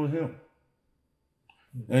nothing with him.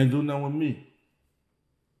 Ain't do nothing with me.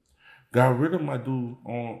 Got rid of my dude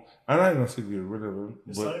on, and I ain't gonna say get rid of him,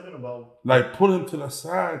 It's but not even about. like put him to the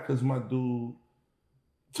side because my dude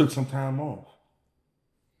took some time off.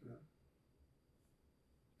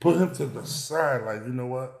 Put him to the side, like, you know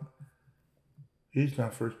what? He's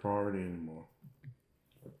not first priority anymore.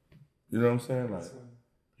 You know what I'm saying? Like,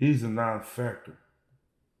 he's a non-factor.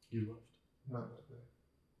 You left. Not that bad.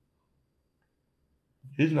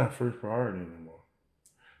 He's not first priority anymore.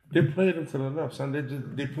 They played him to the left, son.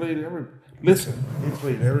 They played listen, they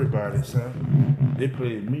played everybody, son. They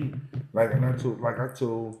played me. Like I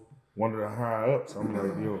told one of the high ups, I'm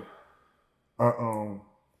like, yo,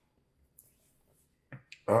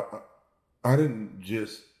 I didn't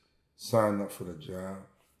just sign up for the job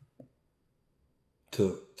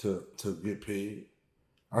to get paid.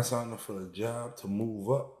 I signed up for the job to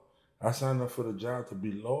move up. I signed up for the job to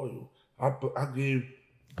be loyal. I gave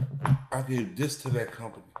this to that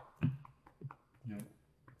company. Yeah.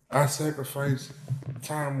 I sacrificed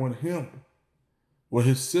time with him, with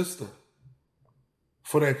his sister,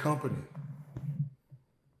 for that company.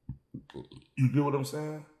 You get what I'm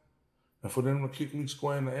saying? And for them to kick me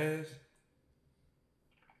square in the ass,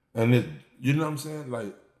 and you know what I'm saying?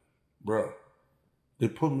 Like, bro, they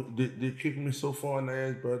kicked me so far in the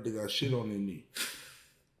ass, bro, they got shit on their knee.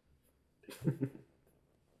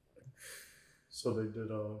 So they did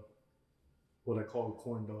what I call a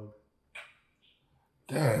corn dog.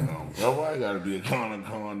 Damn, bro, why I gotta be a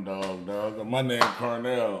corn dog, dog? My name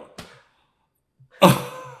Cornell.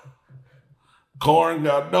 Corn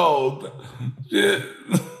got dogged. Shit.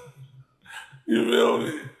 You feel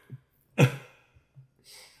me?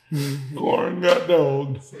 Corn got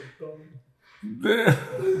dogged.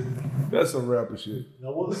 Damn. That's some rapper shit.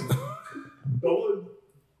 That was.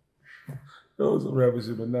 That was some rapper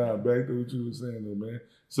shit, but nah, back to what you were saying though, man.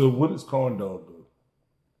 So what is corn dog though?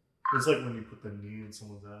 It's like when you put the knee in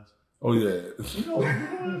someone's ass. Oh yeah. You know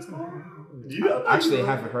what it's called? Actually, I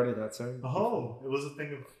haven't heard of that term. Oh, it was a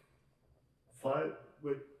thing of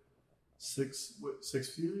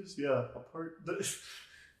 6 years? Yeah, apart.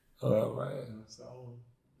 Oh man. So,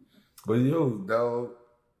 But yo, dog,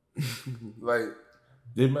 like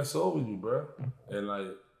they mess over you, bro. And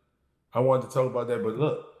like I wanted to talk about that, but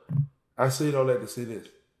look, I said all that to say this.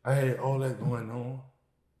 I had all that going on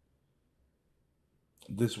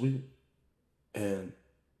this week, and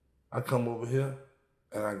I come over here,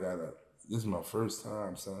 and I got this is my first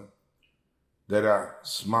time, son, that I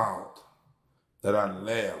smiled, that I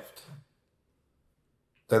laughed,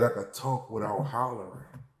 that I could talk without hollering.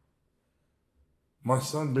 My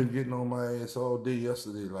son been getting on my ass all day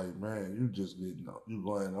yesterday, like, man, you just getting up, you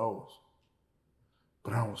going off.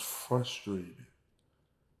 But I was frustrated.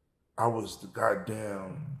 I was the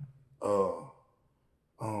goddamn, bro,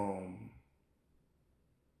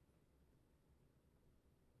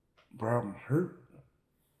 I'm hurt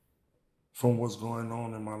from what's going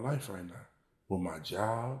on in my life right now. With my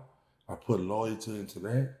job, I put loyalty into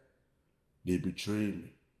that. They betrayed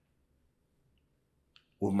me.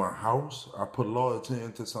 With my house, I put loyalty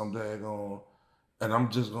into some daggone, and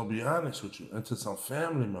I'm just gonna be honest with you, into some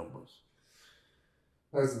family members.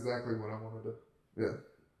 That's exactly what I wanted to, yeah.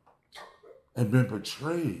 And been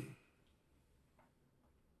betrayed.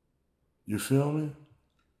 You feel me?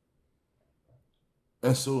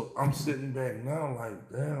 And so I'm sitting back now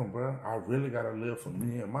like, damn, bro, I really gotta live for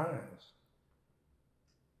me and mine.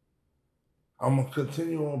 I'm gonna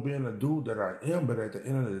continue on being the dude that I am, but at the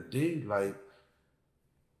end of the day, like,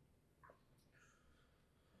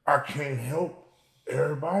 I can't help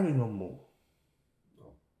everybody no more.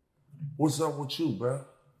 What's up with you, bro?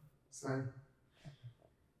 Same.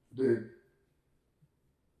 Dude.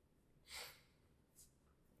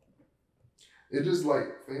 It just like,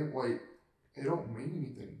 it don't mean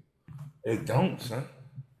anything. It don't, son.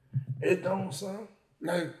 It don't, son.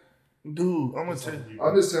 Like, dude, I'm gonna tell you.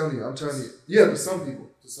 I'm just telling you. I'm telling you. Yeah, to some people.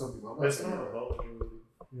 I'm not It's saying not that. about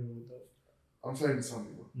you. I'm saying to some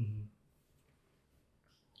people.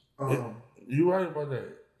 Mm-hmm. You right about that.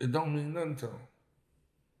 It don't mean nothing to them.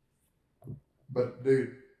 But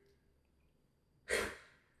dude,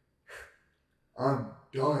 I'm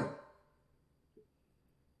done.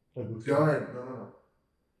 Done. No.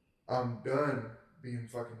 I'm done being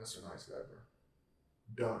fucking Mr. Nice Guy,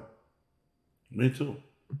 bro. Done. Me too.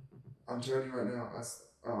 I'm telling you right now,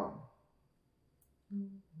 I'm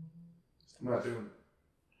not doing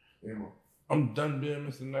it anymore. I'm done being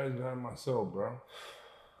Mr. Nice Guy myself, bro.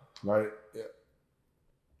 Like, yeah.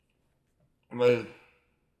 Like,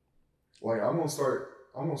 I'm gonna start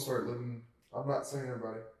living. I'm not saying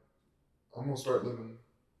everybody. I'm gonna start living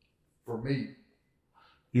for me.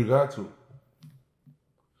 You got to.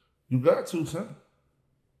 You got to, son.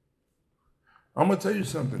 I'm gonna tell you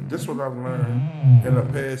something. This is what I've learned in the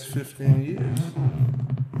past 15 years.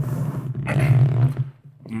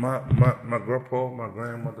 My grandpa, my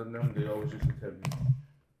grandmother, them, they always used to tell me,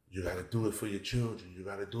 you gotta do it for your children. You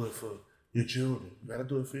gotta do it for your children. You gotta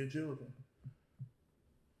do it for your children.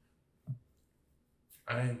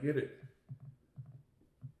 I ain't get it.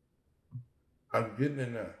 I'm getting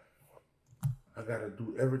it now. I gotta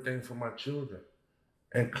do everything for my children,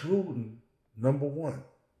 including number one,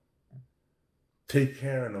 taking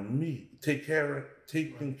care of me. I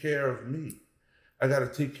gotta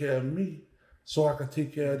take care of me so I can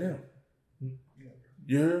take care of them.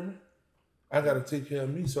 You hear me? I gotta take care of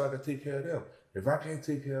me so I can take care of them. If I can't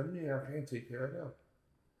take care of me, I can't take care of them.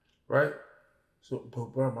 Right? So,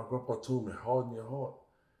 but bro, my grandpa told me, harden your heart,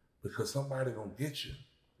 because somebody gonna get you.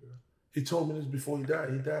 Yeah. He told me this before he died.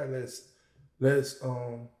 He died last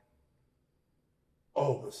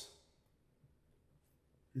August.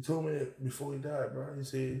 He told me that before he died, bro. He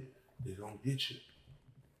said, they gonna get you.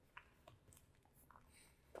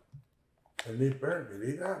 And they burned me,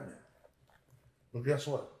 they got me. But guess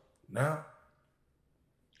what? Now,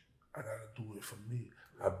 I gotta do it for me.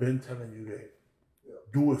 I've been telling you that. Yeah.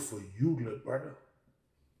 Do it for you, little brother.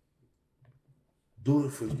 Do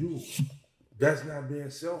it for you. That's not being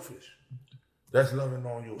selfish. That's loving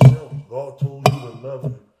on yourself. God told you to love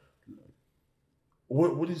him.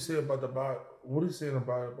 What did he say about the Bible? What is he saying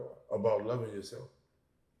about loving yourself?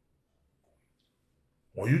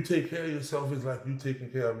 When you take care of yourself, it's like you taking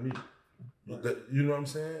care of me. Right. You know what I'm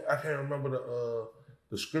saying? I can't remember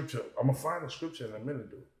the scripture. I'm gonna find the scripture in a minute,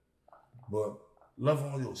 dude. But love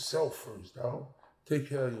on yourself first, dog. Take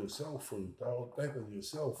care of yourself first, dog. Think of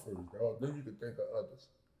yourself first, dog. Then you can think of others.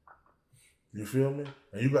 You feel me?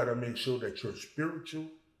 And you gotta make sure that your spiritual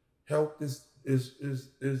health is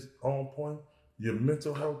on point. Your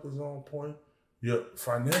mental health is on point. Your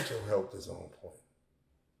financial health is on point.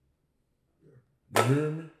 You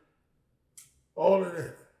hear me? All of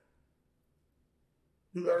that.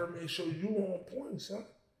 You gotta make sure you on point, son.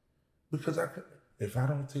 Because if I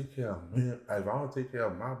don't take care of me, if I don't take care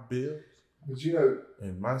of my bills, but you know,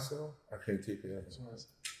 and myself, I can't take care of myself.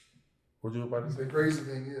 What you about to say? The crazy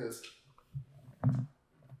thing is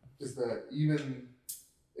that even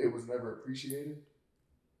it was never appreciated,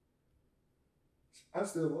 I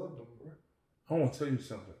still loved them, bro. I want to tell you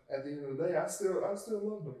something. At the end of the day, I still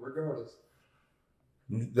love them, regardless.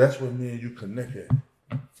 That's where me and you connect at.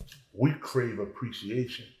 We crave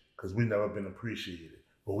appreciation because we never been appreciated.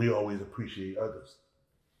 but we always appreciate others.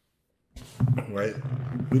 Right?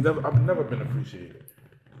 I've never been appreciated.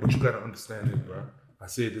 What you gotta understand is, bro, I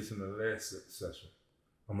said this in the last session.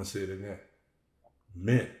 I'm gonna say it again.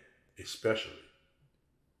 Men, especially,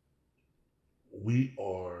 we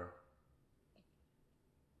are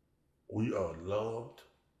loved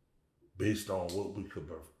based on what we could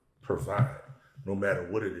provide, no matter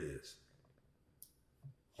what it is.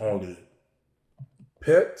 Only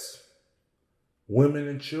pets, women,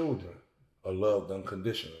 and children are loved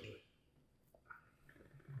unconditionally.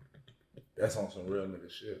 That's on some real nigga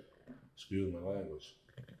shit. Excuse my language.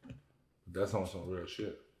 That's on some real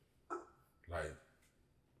shit. Like,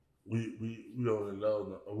 we only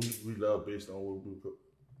love, we love based on what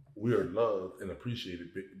we are loved and appreciated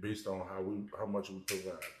based on how much we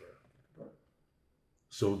provide, bro.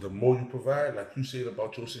 So the more you provide, like you said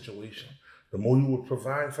about your situation, the more you will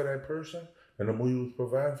provide for that person, and the more you will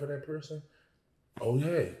provide for that person, oh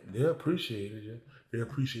yeah, they appreciated you. They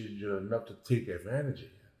appreciated you enough to take advantage of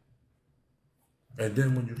you. And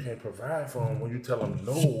then when you can't provide for them, when you tell them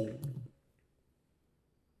no,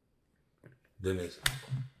 then it's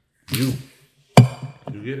you.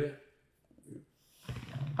 You get it?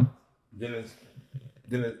 Then it's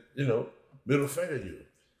middle finger you.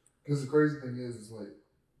 Because the crazy thing is like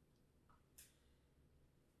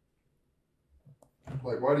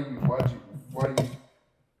why do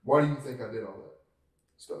you think I did all that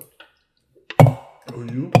stuff? Oh,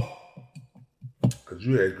 you? Because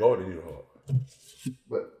you had God in your heart.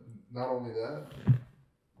 But not only that,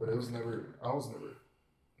 but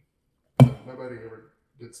nobody ever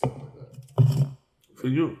did stuff like that. For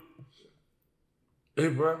you. Hey,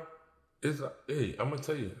 bro. I'm gonna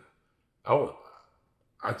tell you. I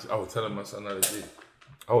was telling my son the other day,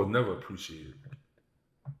 I was never appreciated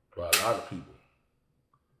by a lot of people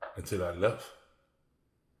until I left,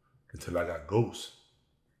 until I got ghosts,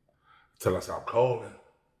 until I stopped calling.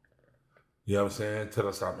 You know what I'm saying? Until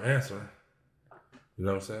I stopped answering. You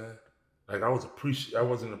know what I'm saying? Like I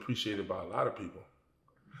wasn't appreciated by a lot of people.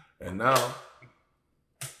 And now,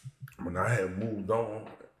 when I had moved on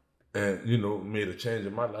and, made a change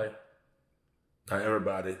in my life, now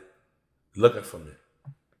everybody looking for me.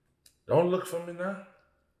 Don't look for me now.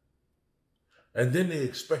 And then they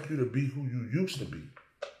expect you to be who you used to be.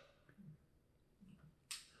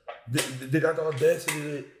 They got the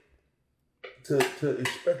audacity to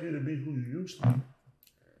expect you to be who you used to be.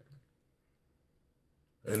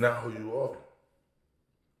 And not who you are.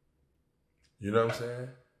 You know what I'm saying?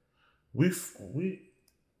 We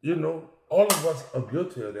all of us are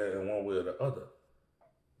guilty of that in one way or the other.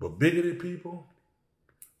 But bigoted people,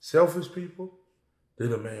 selfish people, they're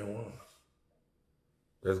the main ones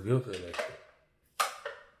that's guilty of that shit.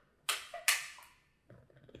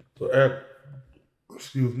 So,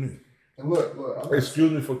 excuse me. And look.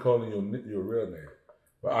 Excuse me for calling your real name,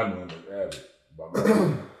 but I know him as Abby. By my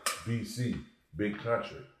name, BC, Big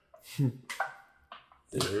Country. You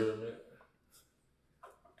hear me?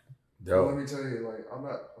 Well, let me tell you, like, I'm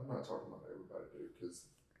not talking about everybody, dude, because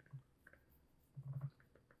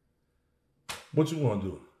what you want to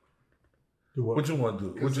do? Do what? What you want to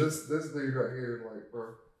do? Because this dude right here, like,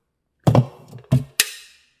 bro,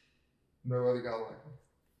 no other guy like him.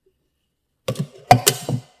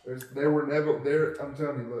 They were never there. I'm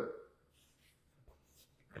telling you, look.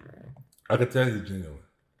 I could tell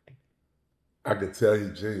you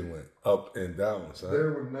genuine, up and down, son.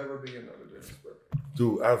 There would never be another James, bro.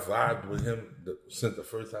 Dude, I vibed with him since the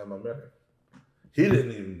first time I met him. He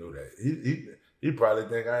didn't even know that. He probably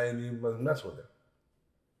think I ain't even must mess with him.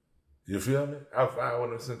 You feel me? I vibed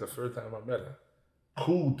with him since the first time I met him.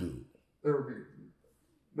 Cool dude. There would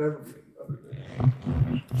never be another James.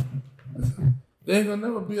 There ain't gonna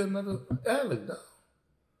never be another Alec, though.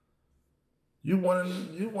 You one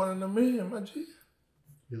in a million, my G.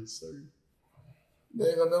 Yes, sir. There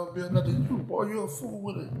ain't gonna never be another you. Boy, you're a fool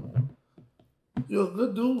with it. You're a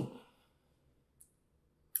good dude.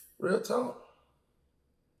 Real talk.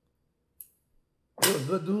 You're a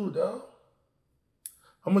good dude, dog.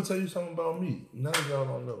 I'm gonna tell you something about me. None of y'all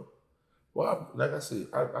don't know. Well, like I said,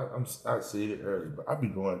 I said it earlier, but I be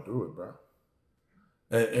going through it, bro.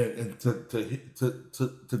 And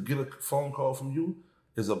to get a phone call from you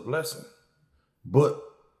is a blessing. But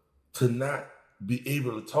to not be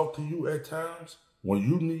able to talk to you at times when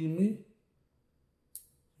you need me,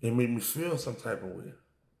 it made me feel some type of way.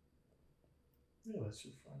 Yeah, that's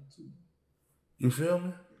your friend too. You feel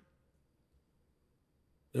me?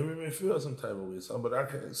 It made me feel some type of way.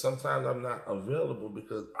 But sometimes I'm not available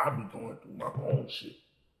because I be going through my own shit.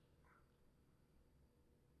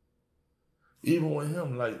 Even with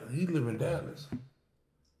him, like, he live in Dallas.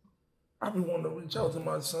 I be wanting to reach out to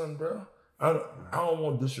my son, bro. I don't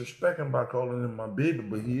want to disrespect him by calling him my baby,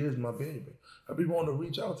 but he is my baby. I be wanting to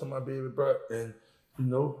reach out to my baby, bro, and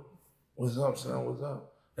what's up, son? What's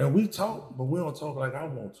up? And we talk, but we don't talk like I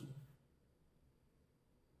want to.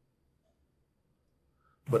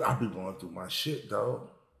 But I be going through my shit, dog.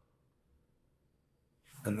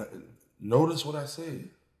 And notice what I said.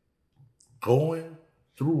 Going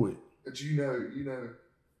through it. But you know,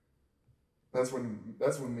 that's when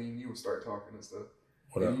me and you would start talking and stuff.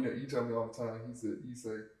 What and you tell me all the time.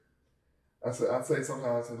 I say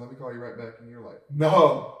sometimes, let me call you right back, and you're like,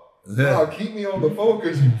 no, keep me on the phone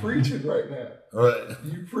because you preaching right now. Right.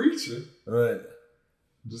 You preaching. Right.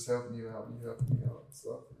 Just helping you out. You helping me out and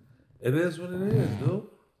stuff. It is what it is, dude.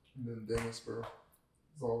 And then Dennis, bro,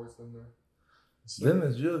 has always been there.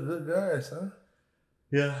 Dennis, you're a good guy, son.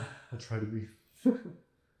 Yeah, I try to be.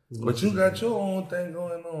 But you got your own thing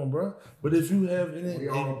going on, bro. But if you have any, we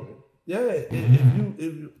all do.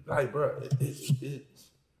 if you like, bro,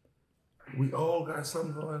 we all got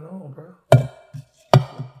something going on, bro.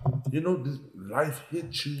 This life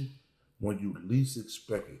hits you when you least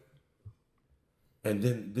expect it, and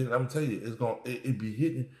then I'm telling you, it be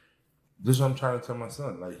hitting. This is what I'm trying to tell my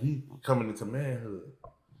son. Like, he coming into manhood,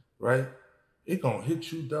 right? It gonna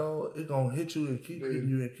hit you, dog. It gonna hit you and keep hitting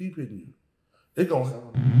you and keep hitting you.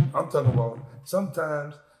 I'm talking about,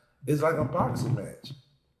 sometimes it's like a boxing match.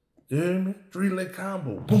 You hear me? 3-leg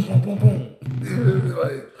combo. Boom, boom, boom, boom.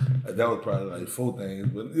 Like, that was probably like 4 things,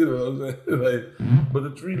 but you know what I'm saying? Like, but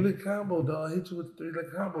the 3-leg combo, dog, hit you with the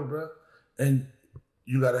 3-leg combo, bro. And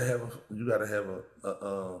you gotta have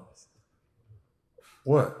a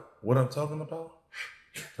what? What I'm talking about?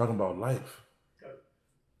 Talking about life.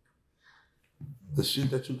 The shit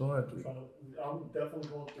that you're going through. I'm definitely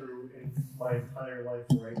going through in my entire life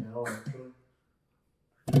right now, actually.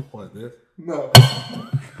 What, this? No.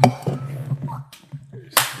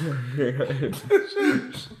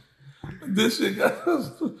 This shit got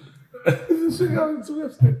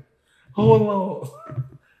twisted. Hold on.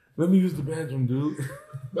 Let me use the bathroom, dude.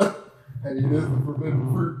 Hey, it is the forbidden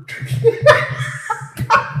fruit.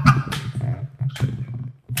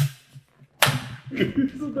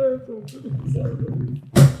 Use the bathroom, dude.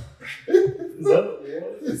 Is that what?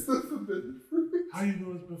 It's the forbidden fruit. How you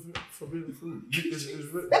know it's forbidden fruit? It is.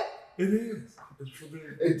 It's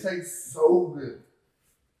forbidden. It tastes so good.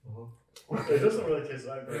 It doesn't really taste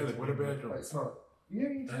that good. Alec, what a bathroom. It's not. You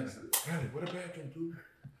ain't taste it. Alec, what a bathroom, dude.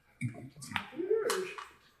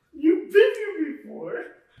 You've been here before.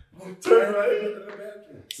 Turn right.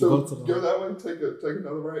 So go that way, take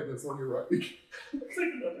another right, and it's on your right. Take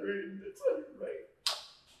another right, and it's on your right.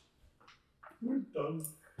 We're done.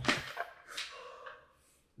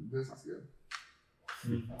 This is good.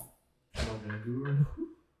 I'm not gonna do it.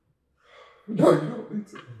 No, you don't need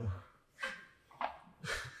to.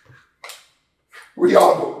 We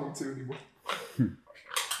all don't need to anymore.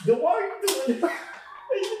 Then why are you doing it? I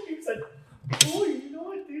think you said, oh, you know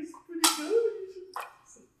what? Tastes pretty good.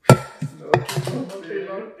 No, Okay.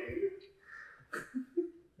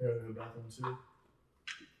 Yeah, go to the bathroom too.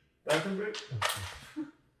 Bathroom break?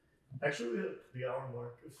 Actually, we hit the hour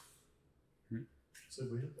mark. So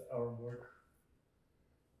we hit the hour mark.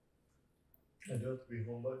 I do have to be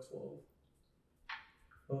home by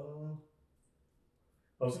 12.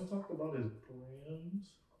 I was going to talk about his brand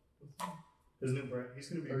with him. His new brand. He's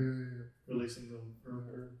going to be releasing them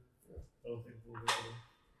earlier. I don't think we'll be able to.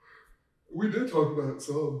 We did talk about it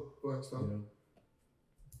some last time. Yeah.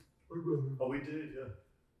 Oh, we did, yeah.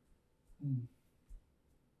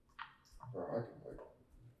 Bro, I can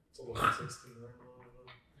It's 11:16 right now.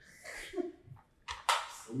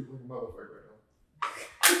 sleep like a motherfucker right now.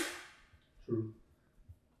 True.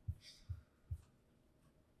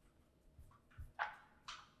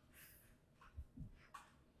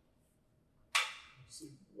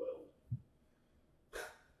 Sleep well.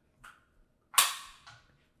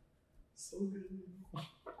 So good.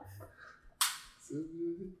 So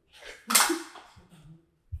good.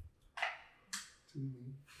 To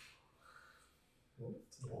me.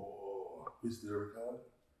 Oh, is there a recording?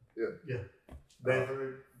 Yeah. They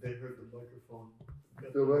heard the microphone.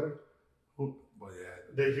 Feel better? Well, yeah.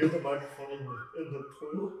 They hear the microphone in the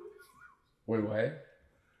toilet, Wait, what?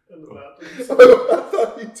 in the bathroom. I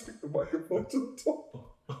thought he took the microphone to the top.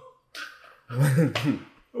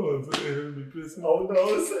 Oh, so they heard me pissing. Oh no,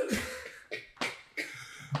 it's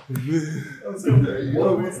I was saying, There you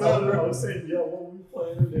go. What's that, bro? I was saying, yeah, what we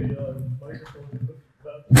playing a microphone in the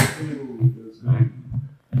bathroom.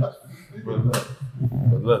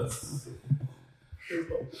 But look,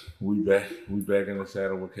 we back in the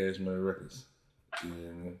saddle with Cashmere Records. Yeah,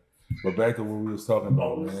 man. But back to what we was talking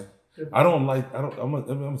about, man. I don't like. I'm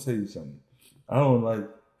gonna tell you something. I don't like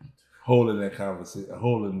holding that conversation,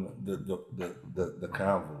 holding the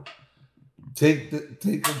convo. Take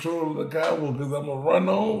control of the convo because I'm gonna run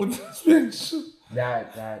on with this bitch.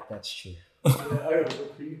 That's true. Yeah, I gotta go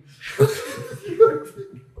pee.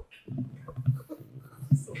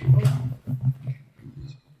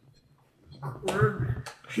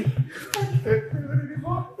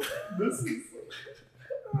 This is.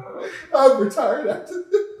 I'm retired after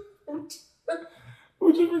this.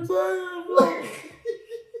 Would you retire, bro?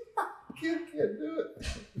 Can't do it.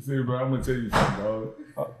 See, bro, I'm gonna tell you something, dog.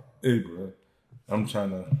 Hey, bro, I'm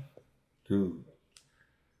trying to, dude,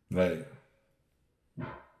 like,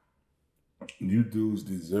 you dudes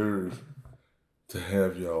deserve to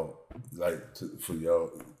have y'all, like, for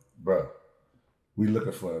y'all, bro. We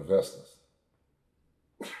looking for investors.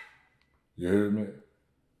 You hear me?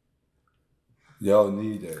 Y'all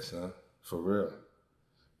need that, son. For real.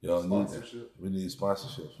 Y'all need that. We need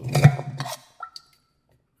sponsorships.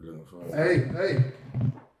 We're looking for it. Hey.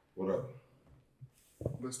 What up?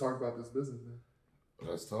 Let's talk about this business, man.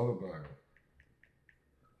 Let's talk about it.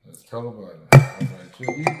 I'm like,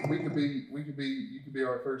 You could be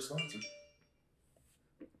our first sponsor.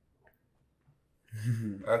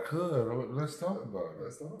 I could. Let's talk about it.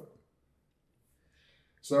 Let's talk.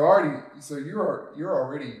 So you're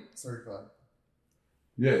already certified.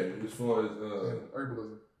 Yeah, as far as in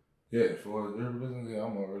herbalism. Yeah, as far as herbalism, yeah,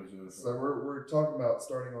 I'm already certified. So we're talking about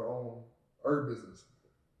starting our own herb business.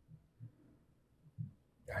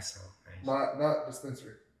 That sounds nice. Not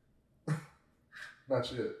dispensary.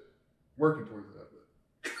 Not yet. Working towards that,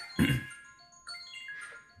 but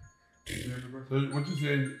So what you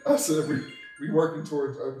said? I said we working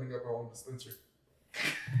towards opening up our own dispensary.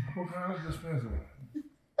 What kind of dispensary?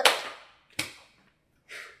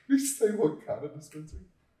 You say what kind of dispensary?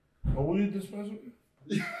 A weed dispensary?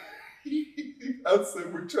 I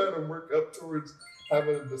said we're trying to work up towards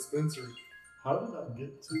having a dispensary. How did I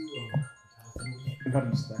get to? How do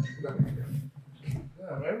you spell?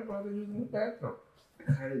 Yeah, everybody using the bathroom.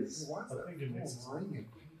 Why is that? I think it makes phone ringing?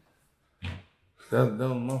 That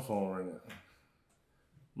was my phone ringing.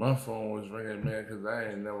 My phone was ringing, man, because I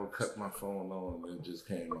ain't never cut my phone on and it just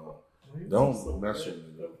came on. Don't mess with me.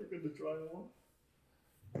 Don't forget to try on.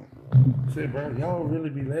 Say, bro, y'all really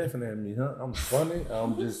be laughing at me, huh? I'm funny.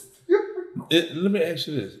 I'm just. Let me ask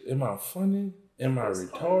you this: am I funny? Am I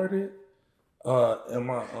retarded? Am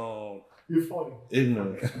I You're funny.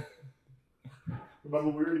 ignorant? Remember,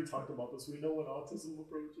 we already talked about this. We know when autism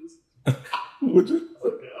approaches. Would you?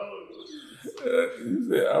 Okay, You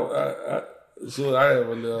said so I have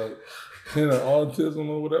a little kind of autism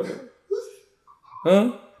or whatever,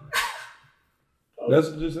 huh? That's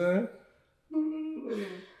what you're saying? No.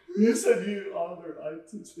 You said you are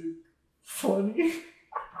autistic. Funny.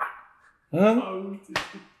 Huh?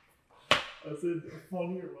 I said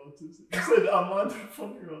funny or autistic. You said I'm either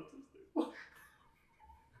funny or autistic.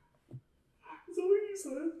 Is that what you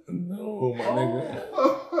said? No, my nigga.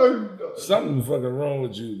 Oh, Something fucking wrong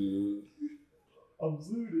with you, dude. I'm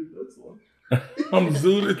zooted, that's why. I'm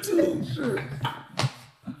zooted too, shit.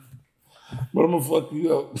 But I'm gonna fuck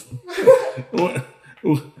you up.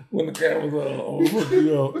 when the camera's on, I'm gonna fuck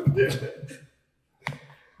you up.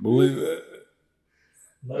 Believe that.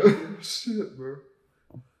 shit, bro.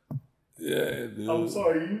 Yeah, dude. I'm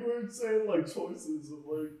sorry, you were saying like choices of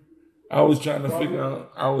like. I was trying to figure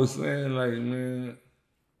out. I was saying like, man,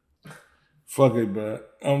 fuck it, bro.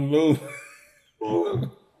 I'm low.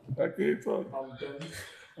 I can't talk. I'm done.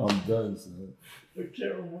 I'm done, son. I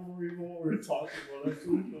can't remember even what we were talking about.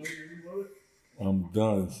 Actually, I'm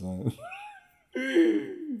done, son.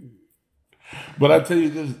 But I tell you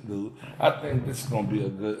this, dude. I think this is gonna be a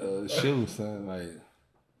good show, son. Like,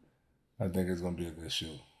 I think it's gonna be a good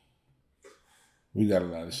show. We got a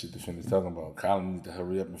lot of shit to finish talking about. Colin needs to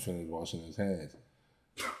hurry up and finish washing his hands.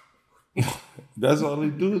 That's all he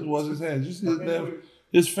do is wash his hands. You see his damn,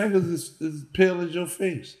 his fingers is as pale as your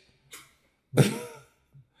face.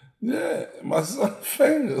 Yeah, my son's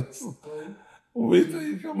fingers. Wait till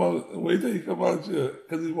you come out here,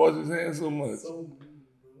 because he washes his hands so much. So mean,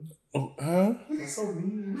 Oh, huh? That's so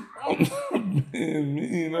mean. I'm not being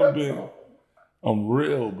mean. I'm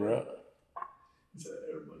real, bro. You said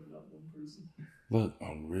everybody, not one person. Look,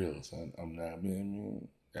 I'm real, son. I'm not being mean.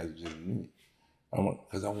 That's just me.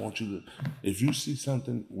 Because I want you to, if you see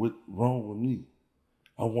something wrong with me,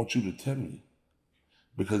 I want you to tell me.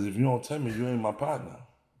 Because if you don't tell me, you ain't my partner.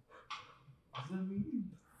 What does that mean?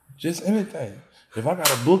 Just anything. If I got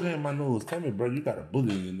a booger in my nose, tell me, bro, you got a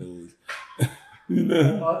booger in your nose. You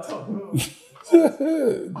know? I talk about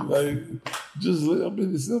Like, just little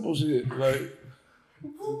bitty simple shit. Like,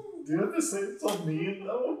 Do you have to say it so mean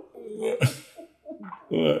though?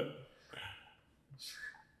 What?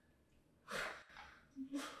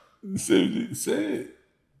 Say it.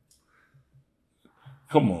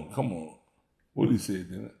 Come on. What did he say,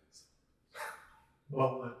 didn't it?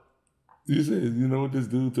 What? You said, you know what this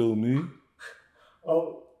dude told me?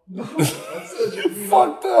 Oh, no. I said You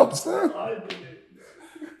fucked up, son. I didn't.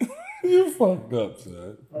 You fucked up,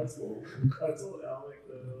 son. I told Alec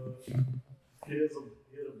that he had a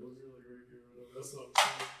booger like right here. That's what I'm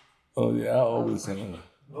saying. Oh, yeah, I always tell him.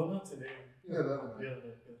 No, not today. Yeah, that one. Yeah.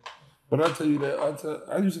 But I tell you that,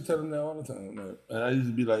 I used to tell him that all the time, man. And I used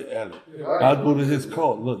to be like, Alec. Yeah, I'd go to his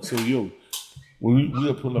car. Look, so when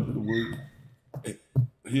we'll pull up at the work,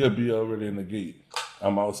 he'll be already in the gate.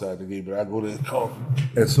 I'm outside the gate, but I go to his car.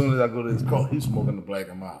 As soon as I go to his car, he's smoking the Black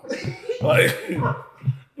and Mild.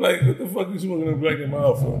 Like, what the fuck you smoking the Black and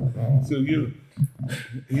Mild for? So he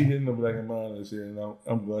hitting the Black and Mild and shit, and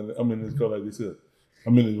I'm in his car like this here.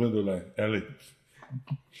 I'm in his window like, Alec,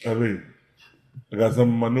 I got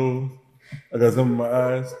something in my nose. I got something in my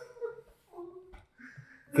eyes.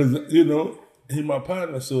 Because, he's my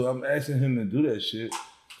partner, so I'm asking him to do that shit.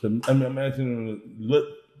 I'm asking him to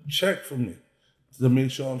check for me to make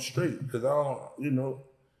sure I'm straight. Because I'm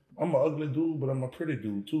an ugly dude, but I'm a pretty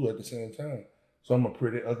dude too at the same time. So I'm a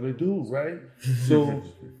pretty ugly dude, right? So,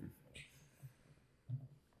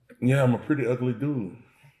 yeah, I'm a pretty ugly dude.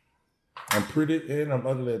 I'm pretty and I'm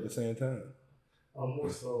ugly at the same time. I'm more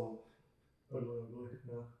so ugly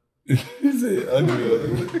now. You say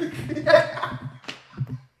ugly.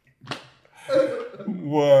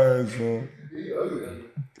 Why, son? He ugly.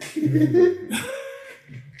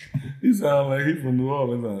 He sound like he from New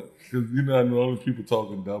Orleans, huh? Because New Orleans people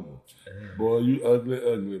talking double. Boy, you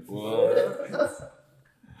ugly, boy.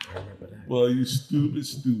 Boy, you stupid.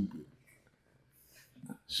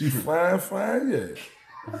 She fine, yeah.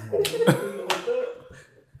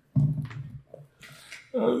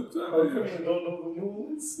 I don't know the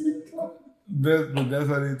moves. That's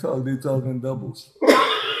how they talk. They talking doubles.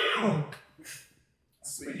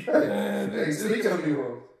 Speak of New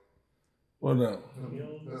Orleans. What now?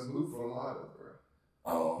 That's move for a lot of, bro.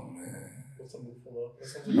 Oh man. What's a muffalo?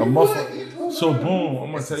 A muffalo. So boom,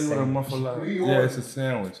 I'm gonna tell you what a muffalo. Yeah, it's a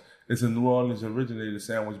sandwich. It's a New Orleans originated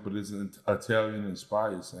sandwich, but it's an Italian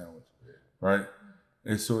inspired sandwich, right?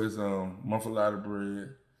 And so it's muffalata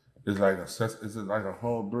bread. It's like a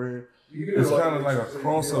whole bread. It's kind of like a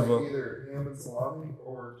cross of either ham and salami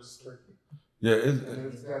or just turkey. Yeah, and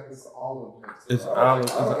it's got this olive mix. It's olive.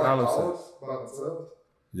 It's an olive salad. By themselves.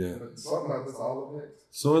 Yeah. But something about this olive mix.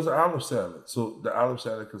 So it's an olive salad. So the olive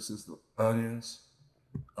salad consists of onions,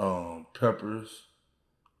 peppers,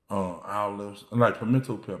 olives, like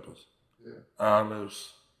pimento peppers,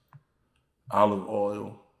 olives, olive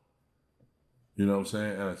oil. You know what I'm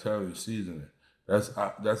saying? And Italian seasoning. That's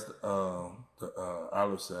the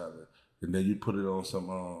olive salad, and then you put it on some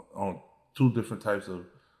on two different types of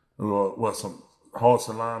some hard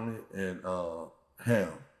salami and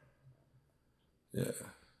ham. Yeah.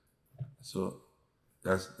 So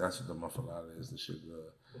that's what the muffalata is. The shit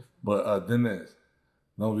good. But then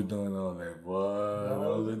don't be doing all that, boy.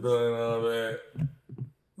 Don't be doing all that.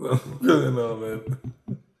 Don't be doing all that.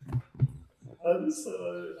 I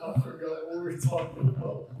forgot what we were talking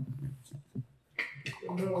about.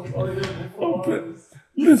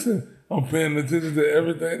 Listen, I'm paying attention to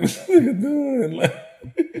everything this nigga doing. Like,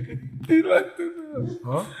 he like this.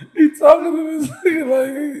 Huh? He talking to this nigga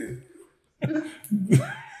like he.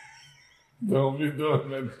 Don't be doing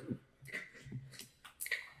that.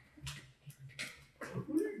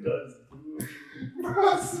 What are you guys doing? Bro,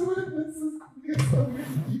 I swear this is so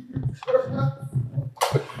many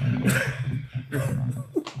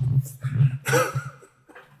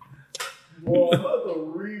Well, I'm about to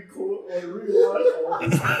rewatch all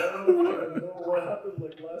this. I don't know what happened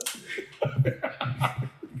last week.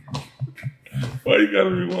 Why you gotta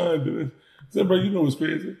rewind to this? So, bro, you know what's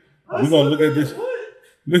crazy? We're gonna look at this.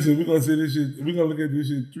 Listen, we're gonna say this shit. We're gonna look at this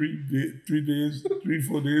shit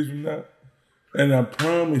 4 days from now, and I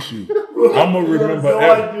promise you, I'm gonna remember.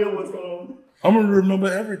 Idea what's going on. I'm gonna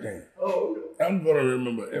remember everything. Oh, okay. I'm gonna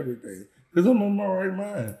remember everything because I'm in my right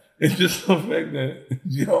mind. It's just the fact that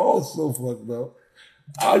y'all so fucked up.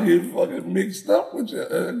 I get fucking mixed up with you.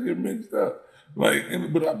 I get mixed up.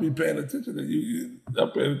 But I be paying attention to you.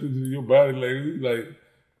 I'm paying attention to your body language. Like,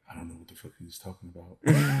 I don't know what the fuck he's talking about.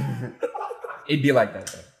 It'd be like that,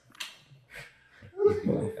 though. It'd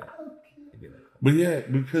be like that. But yeah,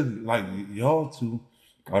 because like y'all two,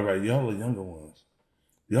 all right, y'all are younger ones.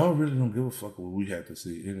 Y'all really don't give a fuck what we have to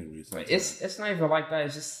say anyway. It's not even like that.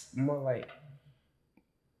 It's just more like,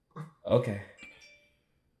 okay.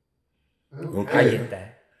 Okay. I get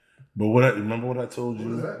that. But remember what I told you?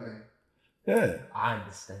 What does that mean? Yeah. I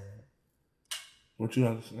understand. What you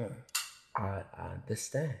understand? I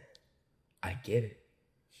understand. I get it.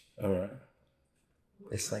 All right.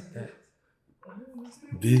 It's like that.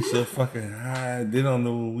 They so fucking high. They don't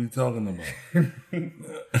know what we talking about.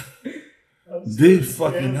 They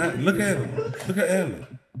fucking high. Look at him. Look at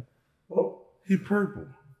Ellen. He purple.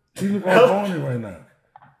 He look all horny right now.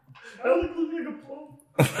 I look like a plum.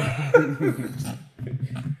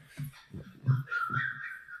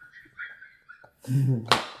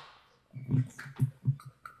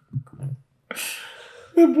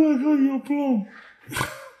 That boy call you a plum.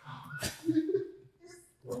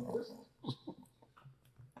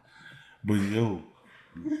 But yo. A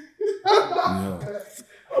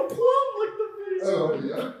plum like the face. Oh,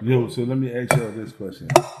 yeah. Yo, so let me ask y'all this question.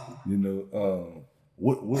 You know,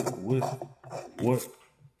 what,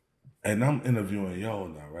 and I'm interviewing y'all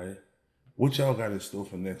now, right? What y'all got in store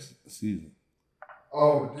for next season?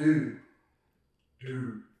 Oh, dude.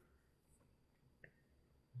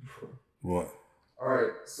 What? All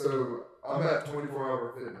right, so I'm at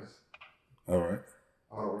 24-hour fitness. All right.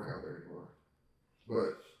 I don't work out there anymore.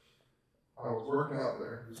 But I was working out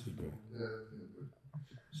there.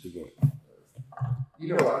 Yeah. You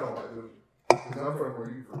know I don't like bougie. Because I'm from where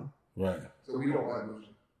you from. Right. So we don't like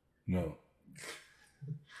bougie. No.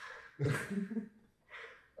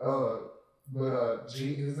 But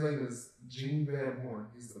his name is Gene Van Horn.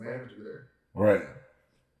 He's the manager there. Right.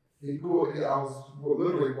 I was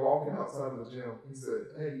literally walking outside of the gym. He said,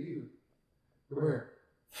 "Hey, you, come here."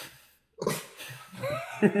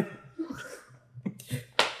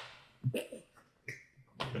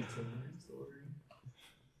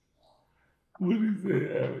 What did he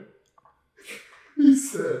say, Alec? He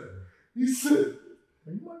said,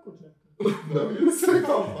 Are you Michael Jackson? no, he didn't say I'm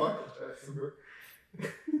Michael Jackson.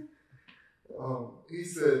 He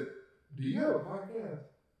said, "Do you have a podcast?"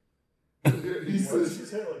 He Why did said, she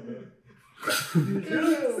say it like that?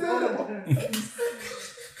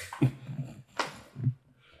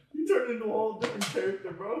 You turned into a whole different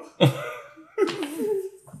character, bro.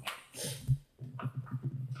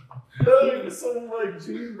 That ain't something like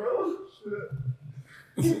Gene, bro.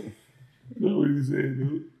 That's what he said,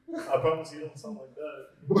 dude. I promise you don't sound like that.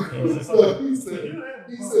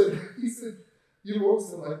 he said, "You don't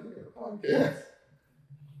sound like you got a podcast."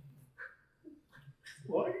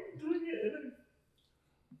 Why are you doing it in a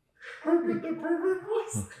Herbert the pervert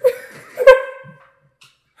voice?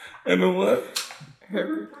 And then what?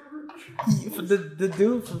 The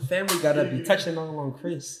dude from Family gotta be touching all on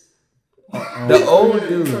Chris. The old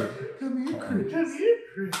dude. Come here, Chris. Come here,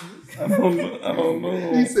 Chris. I don't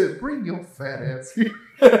know. He said, "Bring your fat ass here."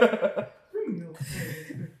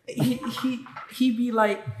 He be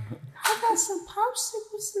like, "I got some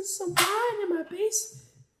popsicles and some wine in my basement.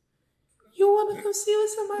 You want to come see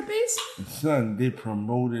what's in my basement?" Son, they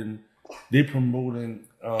promoting.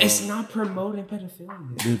 It's not promoting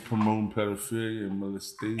pedophilia. They promoting pedophilia and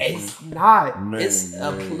molestation. It's not. Man, It's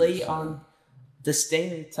a play on the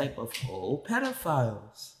stereotype of old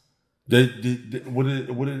pedophiles. What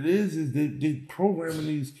it is they programming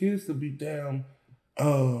these kids to be down.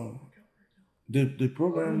 They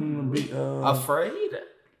programming them to be Afraid?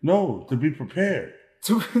 No, to be prepared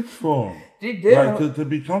for them. They did. Like to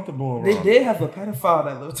be comfortable around. They did have a pedophile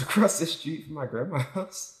that lived across the street from my grandma's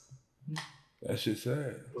house. That shit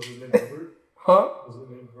sad. Was his name Herbert? Huh? Was his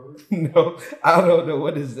name Herbert? No, I don't know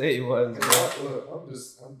what his name was. Look, I'm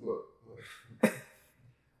just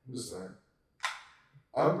saying.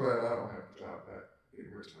 I'm glad I don't have to drive back in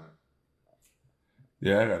Richmond.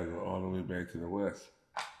 Yeah, I gotta go all the way back to the west.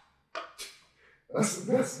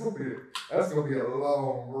 That's gonna be a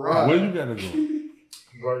long ride. Where you gotta go?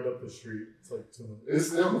 Right up the street. It's like 2 minutes. It's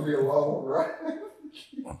still gonna be a long ride.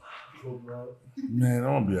 Man,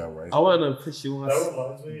 I'm gonna be alright. I want to put you on That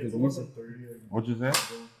reminds me, it's the almost music. like 30. What you say?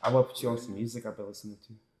 I want to put you on some music I've been listening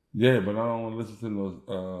to. Yeah, but I don't want to listen to those.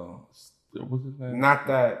 What's his name? Not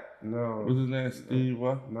that. No. What's his name? Steve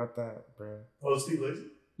what? Not that, bro. Oh, Steve Lacy?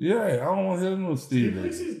 Yeah, I don't want to hear no Steve. Steve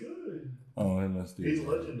Lacy's good. I don't hear no Steve. He's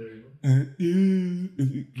legendary.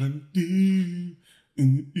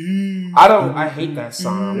 I hate that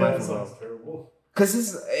song. I'm Yeah, not that gonna sounds lie. terrible. Cause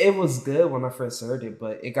it was good when I first heard it,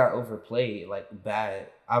 but it got overplayed like bad.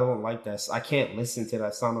 I don't like that. I can't listen to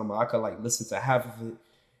that song no more. I could like listen to half of it,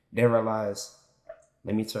 then realize,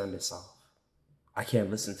 let me turn this off. I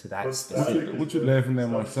can't listen to that specific. What you laughing at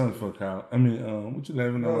my son for, Kyle? I mean, what you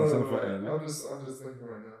laughing at my son for, Andy? I'm just thinking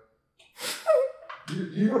right now.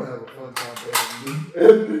 You're gonna have a fun time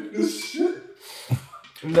editing this shit.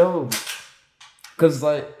 No, cause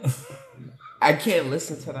like I can't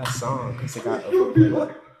listen to that song because it got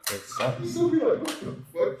overplayed. It sucks. You'll be like, what the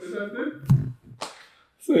fuck did I do?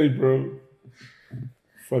 Say, bro.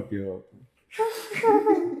 Fuck y'all.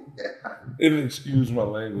 Excuse my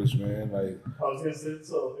language, man. Like, I was gonna say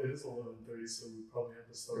so. It is 11:30, so we probably have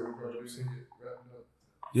to start wrapping up.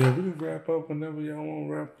 yeah, we can wrap up whenever y'all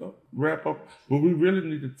want to wrap up. But we really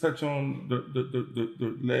need to touch on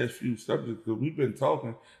the last few subjects because we've been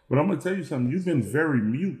talking. But I'm gonna tell you something. You've been very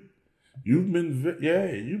mute. You've been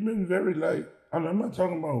very like. I'm not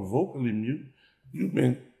talking about vocally mute. You've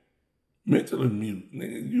been mentally mute,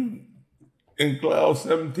 nigga. You in cloud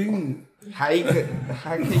 17. How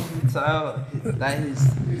can you tell that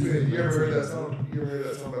he's? You ever heard that song? You ever heard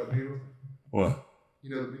that song about the Beatles? What? You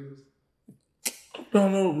know the Beatles? Who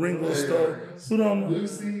don't know Ringo Starr? Who don't know?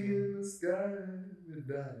 Lucy in the sky with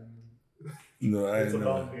diamonds. No, I It's ain't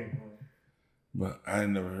about never. being But I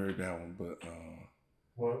ain't never heard that one. But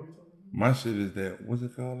what are we talking my shit is that. What's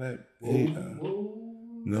it called? That? Hey,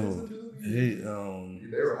 no. Hey,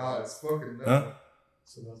 They were high as fucking. Huh?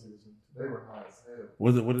 So that's the reason. They were high as hell.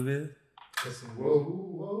 What it is? Listen,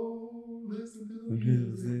 Whoa, listen to the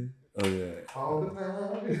music Oh yeah. all the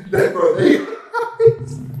time.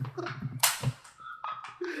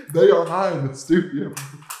 They are high in the studio.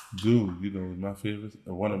 Dude, you know my favorite.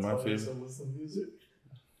 One of my favorites. Listen music.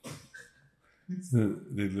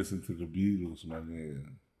 They listen to the Beatles, my nigga.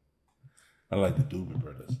 I like the Doobie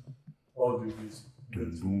Brothers. All duties.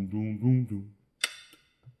 Doom doom doom doom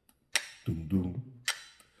doom. Doom doom.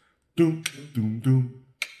 Doom doom doom.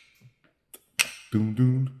 Doom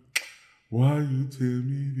doom. Why you tell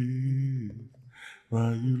me this?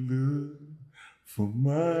 Why you look for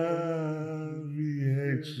my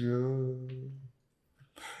reaction?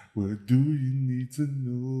 What do you need to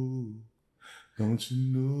know? Don't you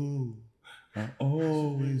know I'll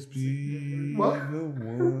always be What? the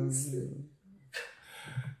one?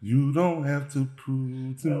 You don't have to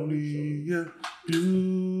prove to me you're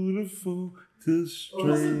beautiful to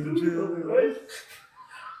strangers.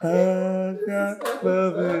 I got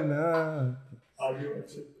love and I'll do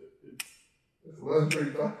it. It's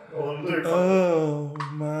 11:35. oh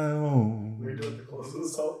my own. We do it to close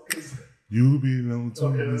this out. You belong to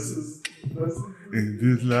Okay, me this is. in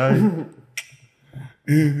this life.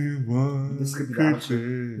 Anyone This could be the could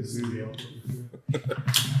This is the change. outro.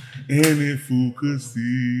 Any fool could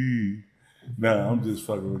see. Nah, I'm just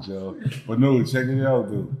fucking with y'all. But no, check it out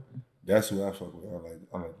though. That's who I fuck with.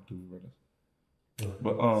 I like to do it.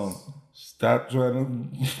 But stop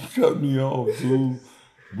trying to cut me off, dude.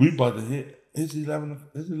 We about to hit. It's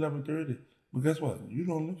 11:30. But guess what? You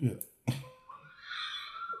don't live here.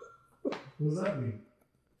 What does that mean?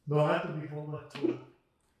 No, I have to be home at 2.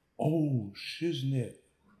 Oh, shiznit.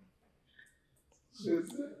 Shit.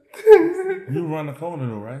 You run the corner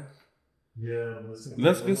though, right? Yeah, listen.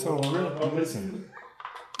 Let's get some real. Listen.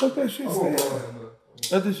 Let that shit stay here.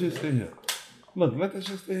 Let this shit stay here. Look, let that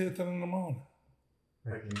shit stay here till in the morning.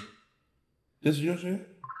 This is your shit?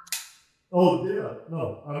 Oh, yeah.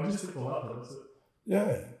 No, I'm just taking a lot. That's it.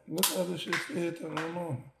 Yeah. Let the other shit stay here till in the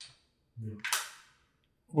morning. Yeah.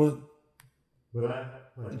 But But I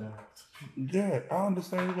like that. yeah, I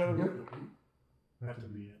understand you gotta go. I have to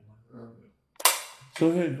be in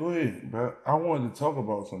So hey, go ahead, bro. I wanted to talk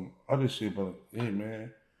about some other shit, but hey,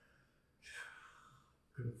 man,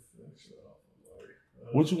 Could have finished that off.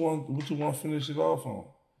 what you want to finish it off on?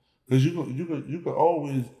 Because we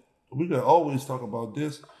could always talk about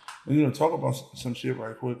this, and talk about some shit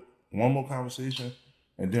right quick. One more conversation,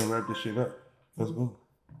 and then wrap this shit up. Let's go.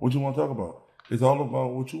 What you want to talk about? It's all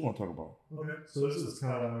about what you want to talk about. Okay, so this is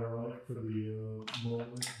kind of ironic for the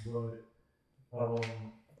moment, but I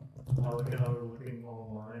like how we're looking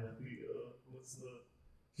online at the what's the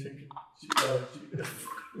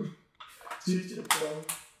cheat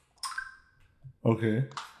Okay.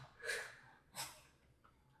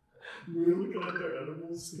 we were looking at their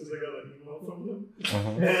edibles because I got an email from them,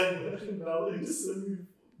 Uh-huh. and now they just send me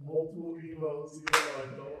multiple emails, even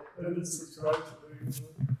though I didn't subscribe to their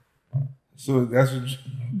email. So that's what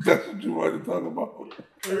you want to talk about.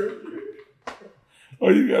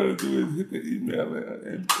 All you gotta do is hit the email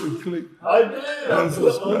and click. I did.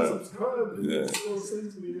 Unsubscribe. Unsubscribe. Yeah. It still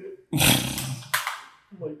sends me it.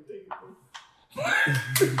 I'm like, dang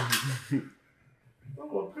it. Oh,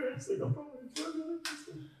 my parents think I'm probably trying to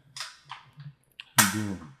understand.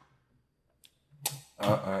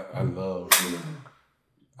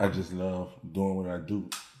 I just love doing what I do.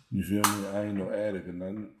 You feel me? I ain't no addict or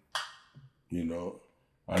nothing.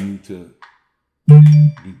 I need to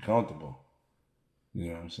be comfortable. You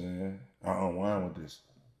know what I'm saying? I unwind with this.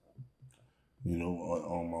 You know,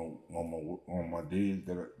 on my days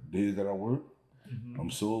that I work,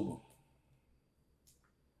 I'm sober.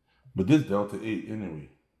 But this Delta 8 anyway,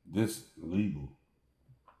 this legal.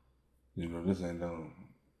 You know, this ain't no,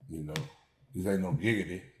 this ain't no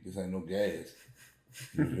giggity. This ain't no gas.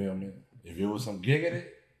 You feel me? If it was some giggity,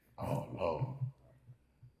 oh Lord.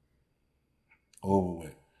 Over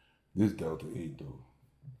with. This Delta 8 though.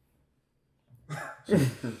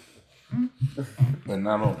 And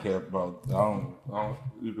I don't care about,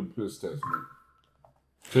 you can piss test me.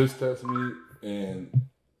 Piss test me and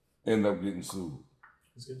end up getting sued.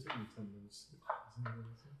 It's going to take me 10 minutes.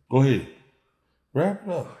 Go ahead. Wrap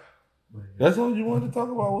it up. That's all you wanted to talk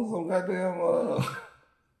about was some goddamn,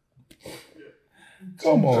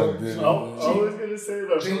 Come on, dude. I was going to say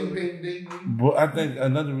that. Ding, ding, ding. But I think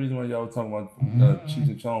another reason why y'all was talking about Cheech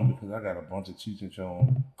and Chong, because I got a bunch of Cheech and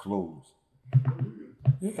Chong clothes.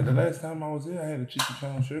 Yeah, the last time I was there, I had a Cheech and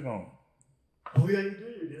Chong shirt on. Oh, yeah, you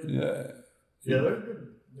did. Yeah. Yeah, they're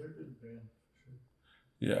good. They're good band.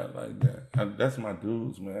 Yeah, I like that. That's my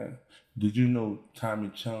dudes, man. Did you know Tommy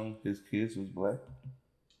Chung, his kids was black?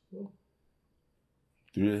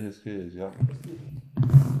 3 of his kids, y'all.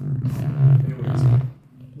 Anyways,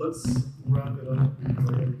 let's wrap it up. We're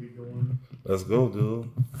going to get going. Let's go,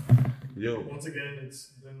 dude. Yo. Once again, it's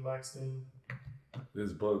been Maxton.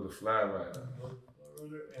 This Bug the Fly Rider.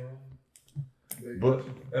 And But,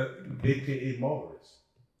 a.k.a. Morris.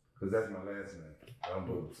 Because that's my last name. I'm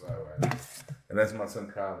Bug the Fly Rider. And that's my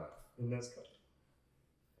son, Kyler. And that's good.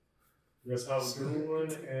 You guys have a good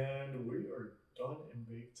one, and we are done and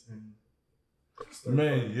baked. And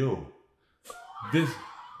man, yo. This,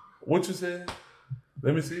 what you said?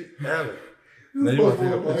 Let me see. Alec. Now you want to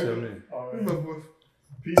take a picture of me. All right.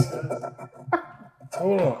 Peace, guys.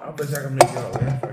 Hold on. I bet y'all can make it out.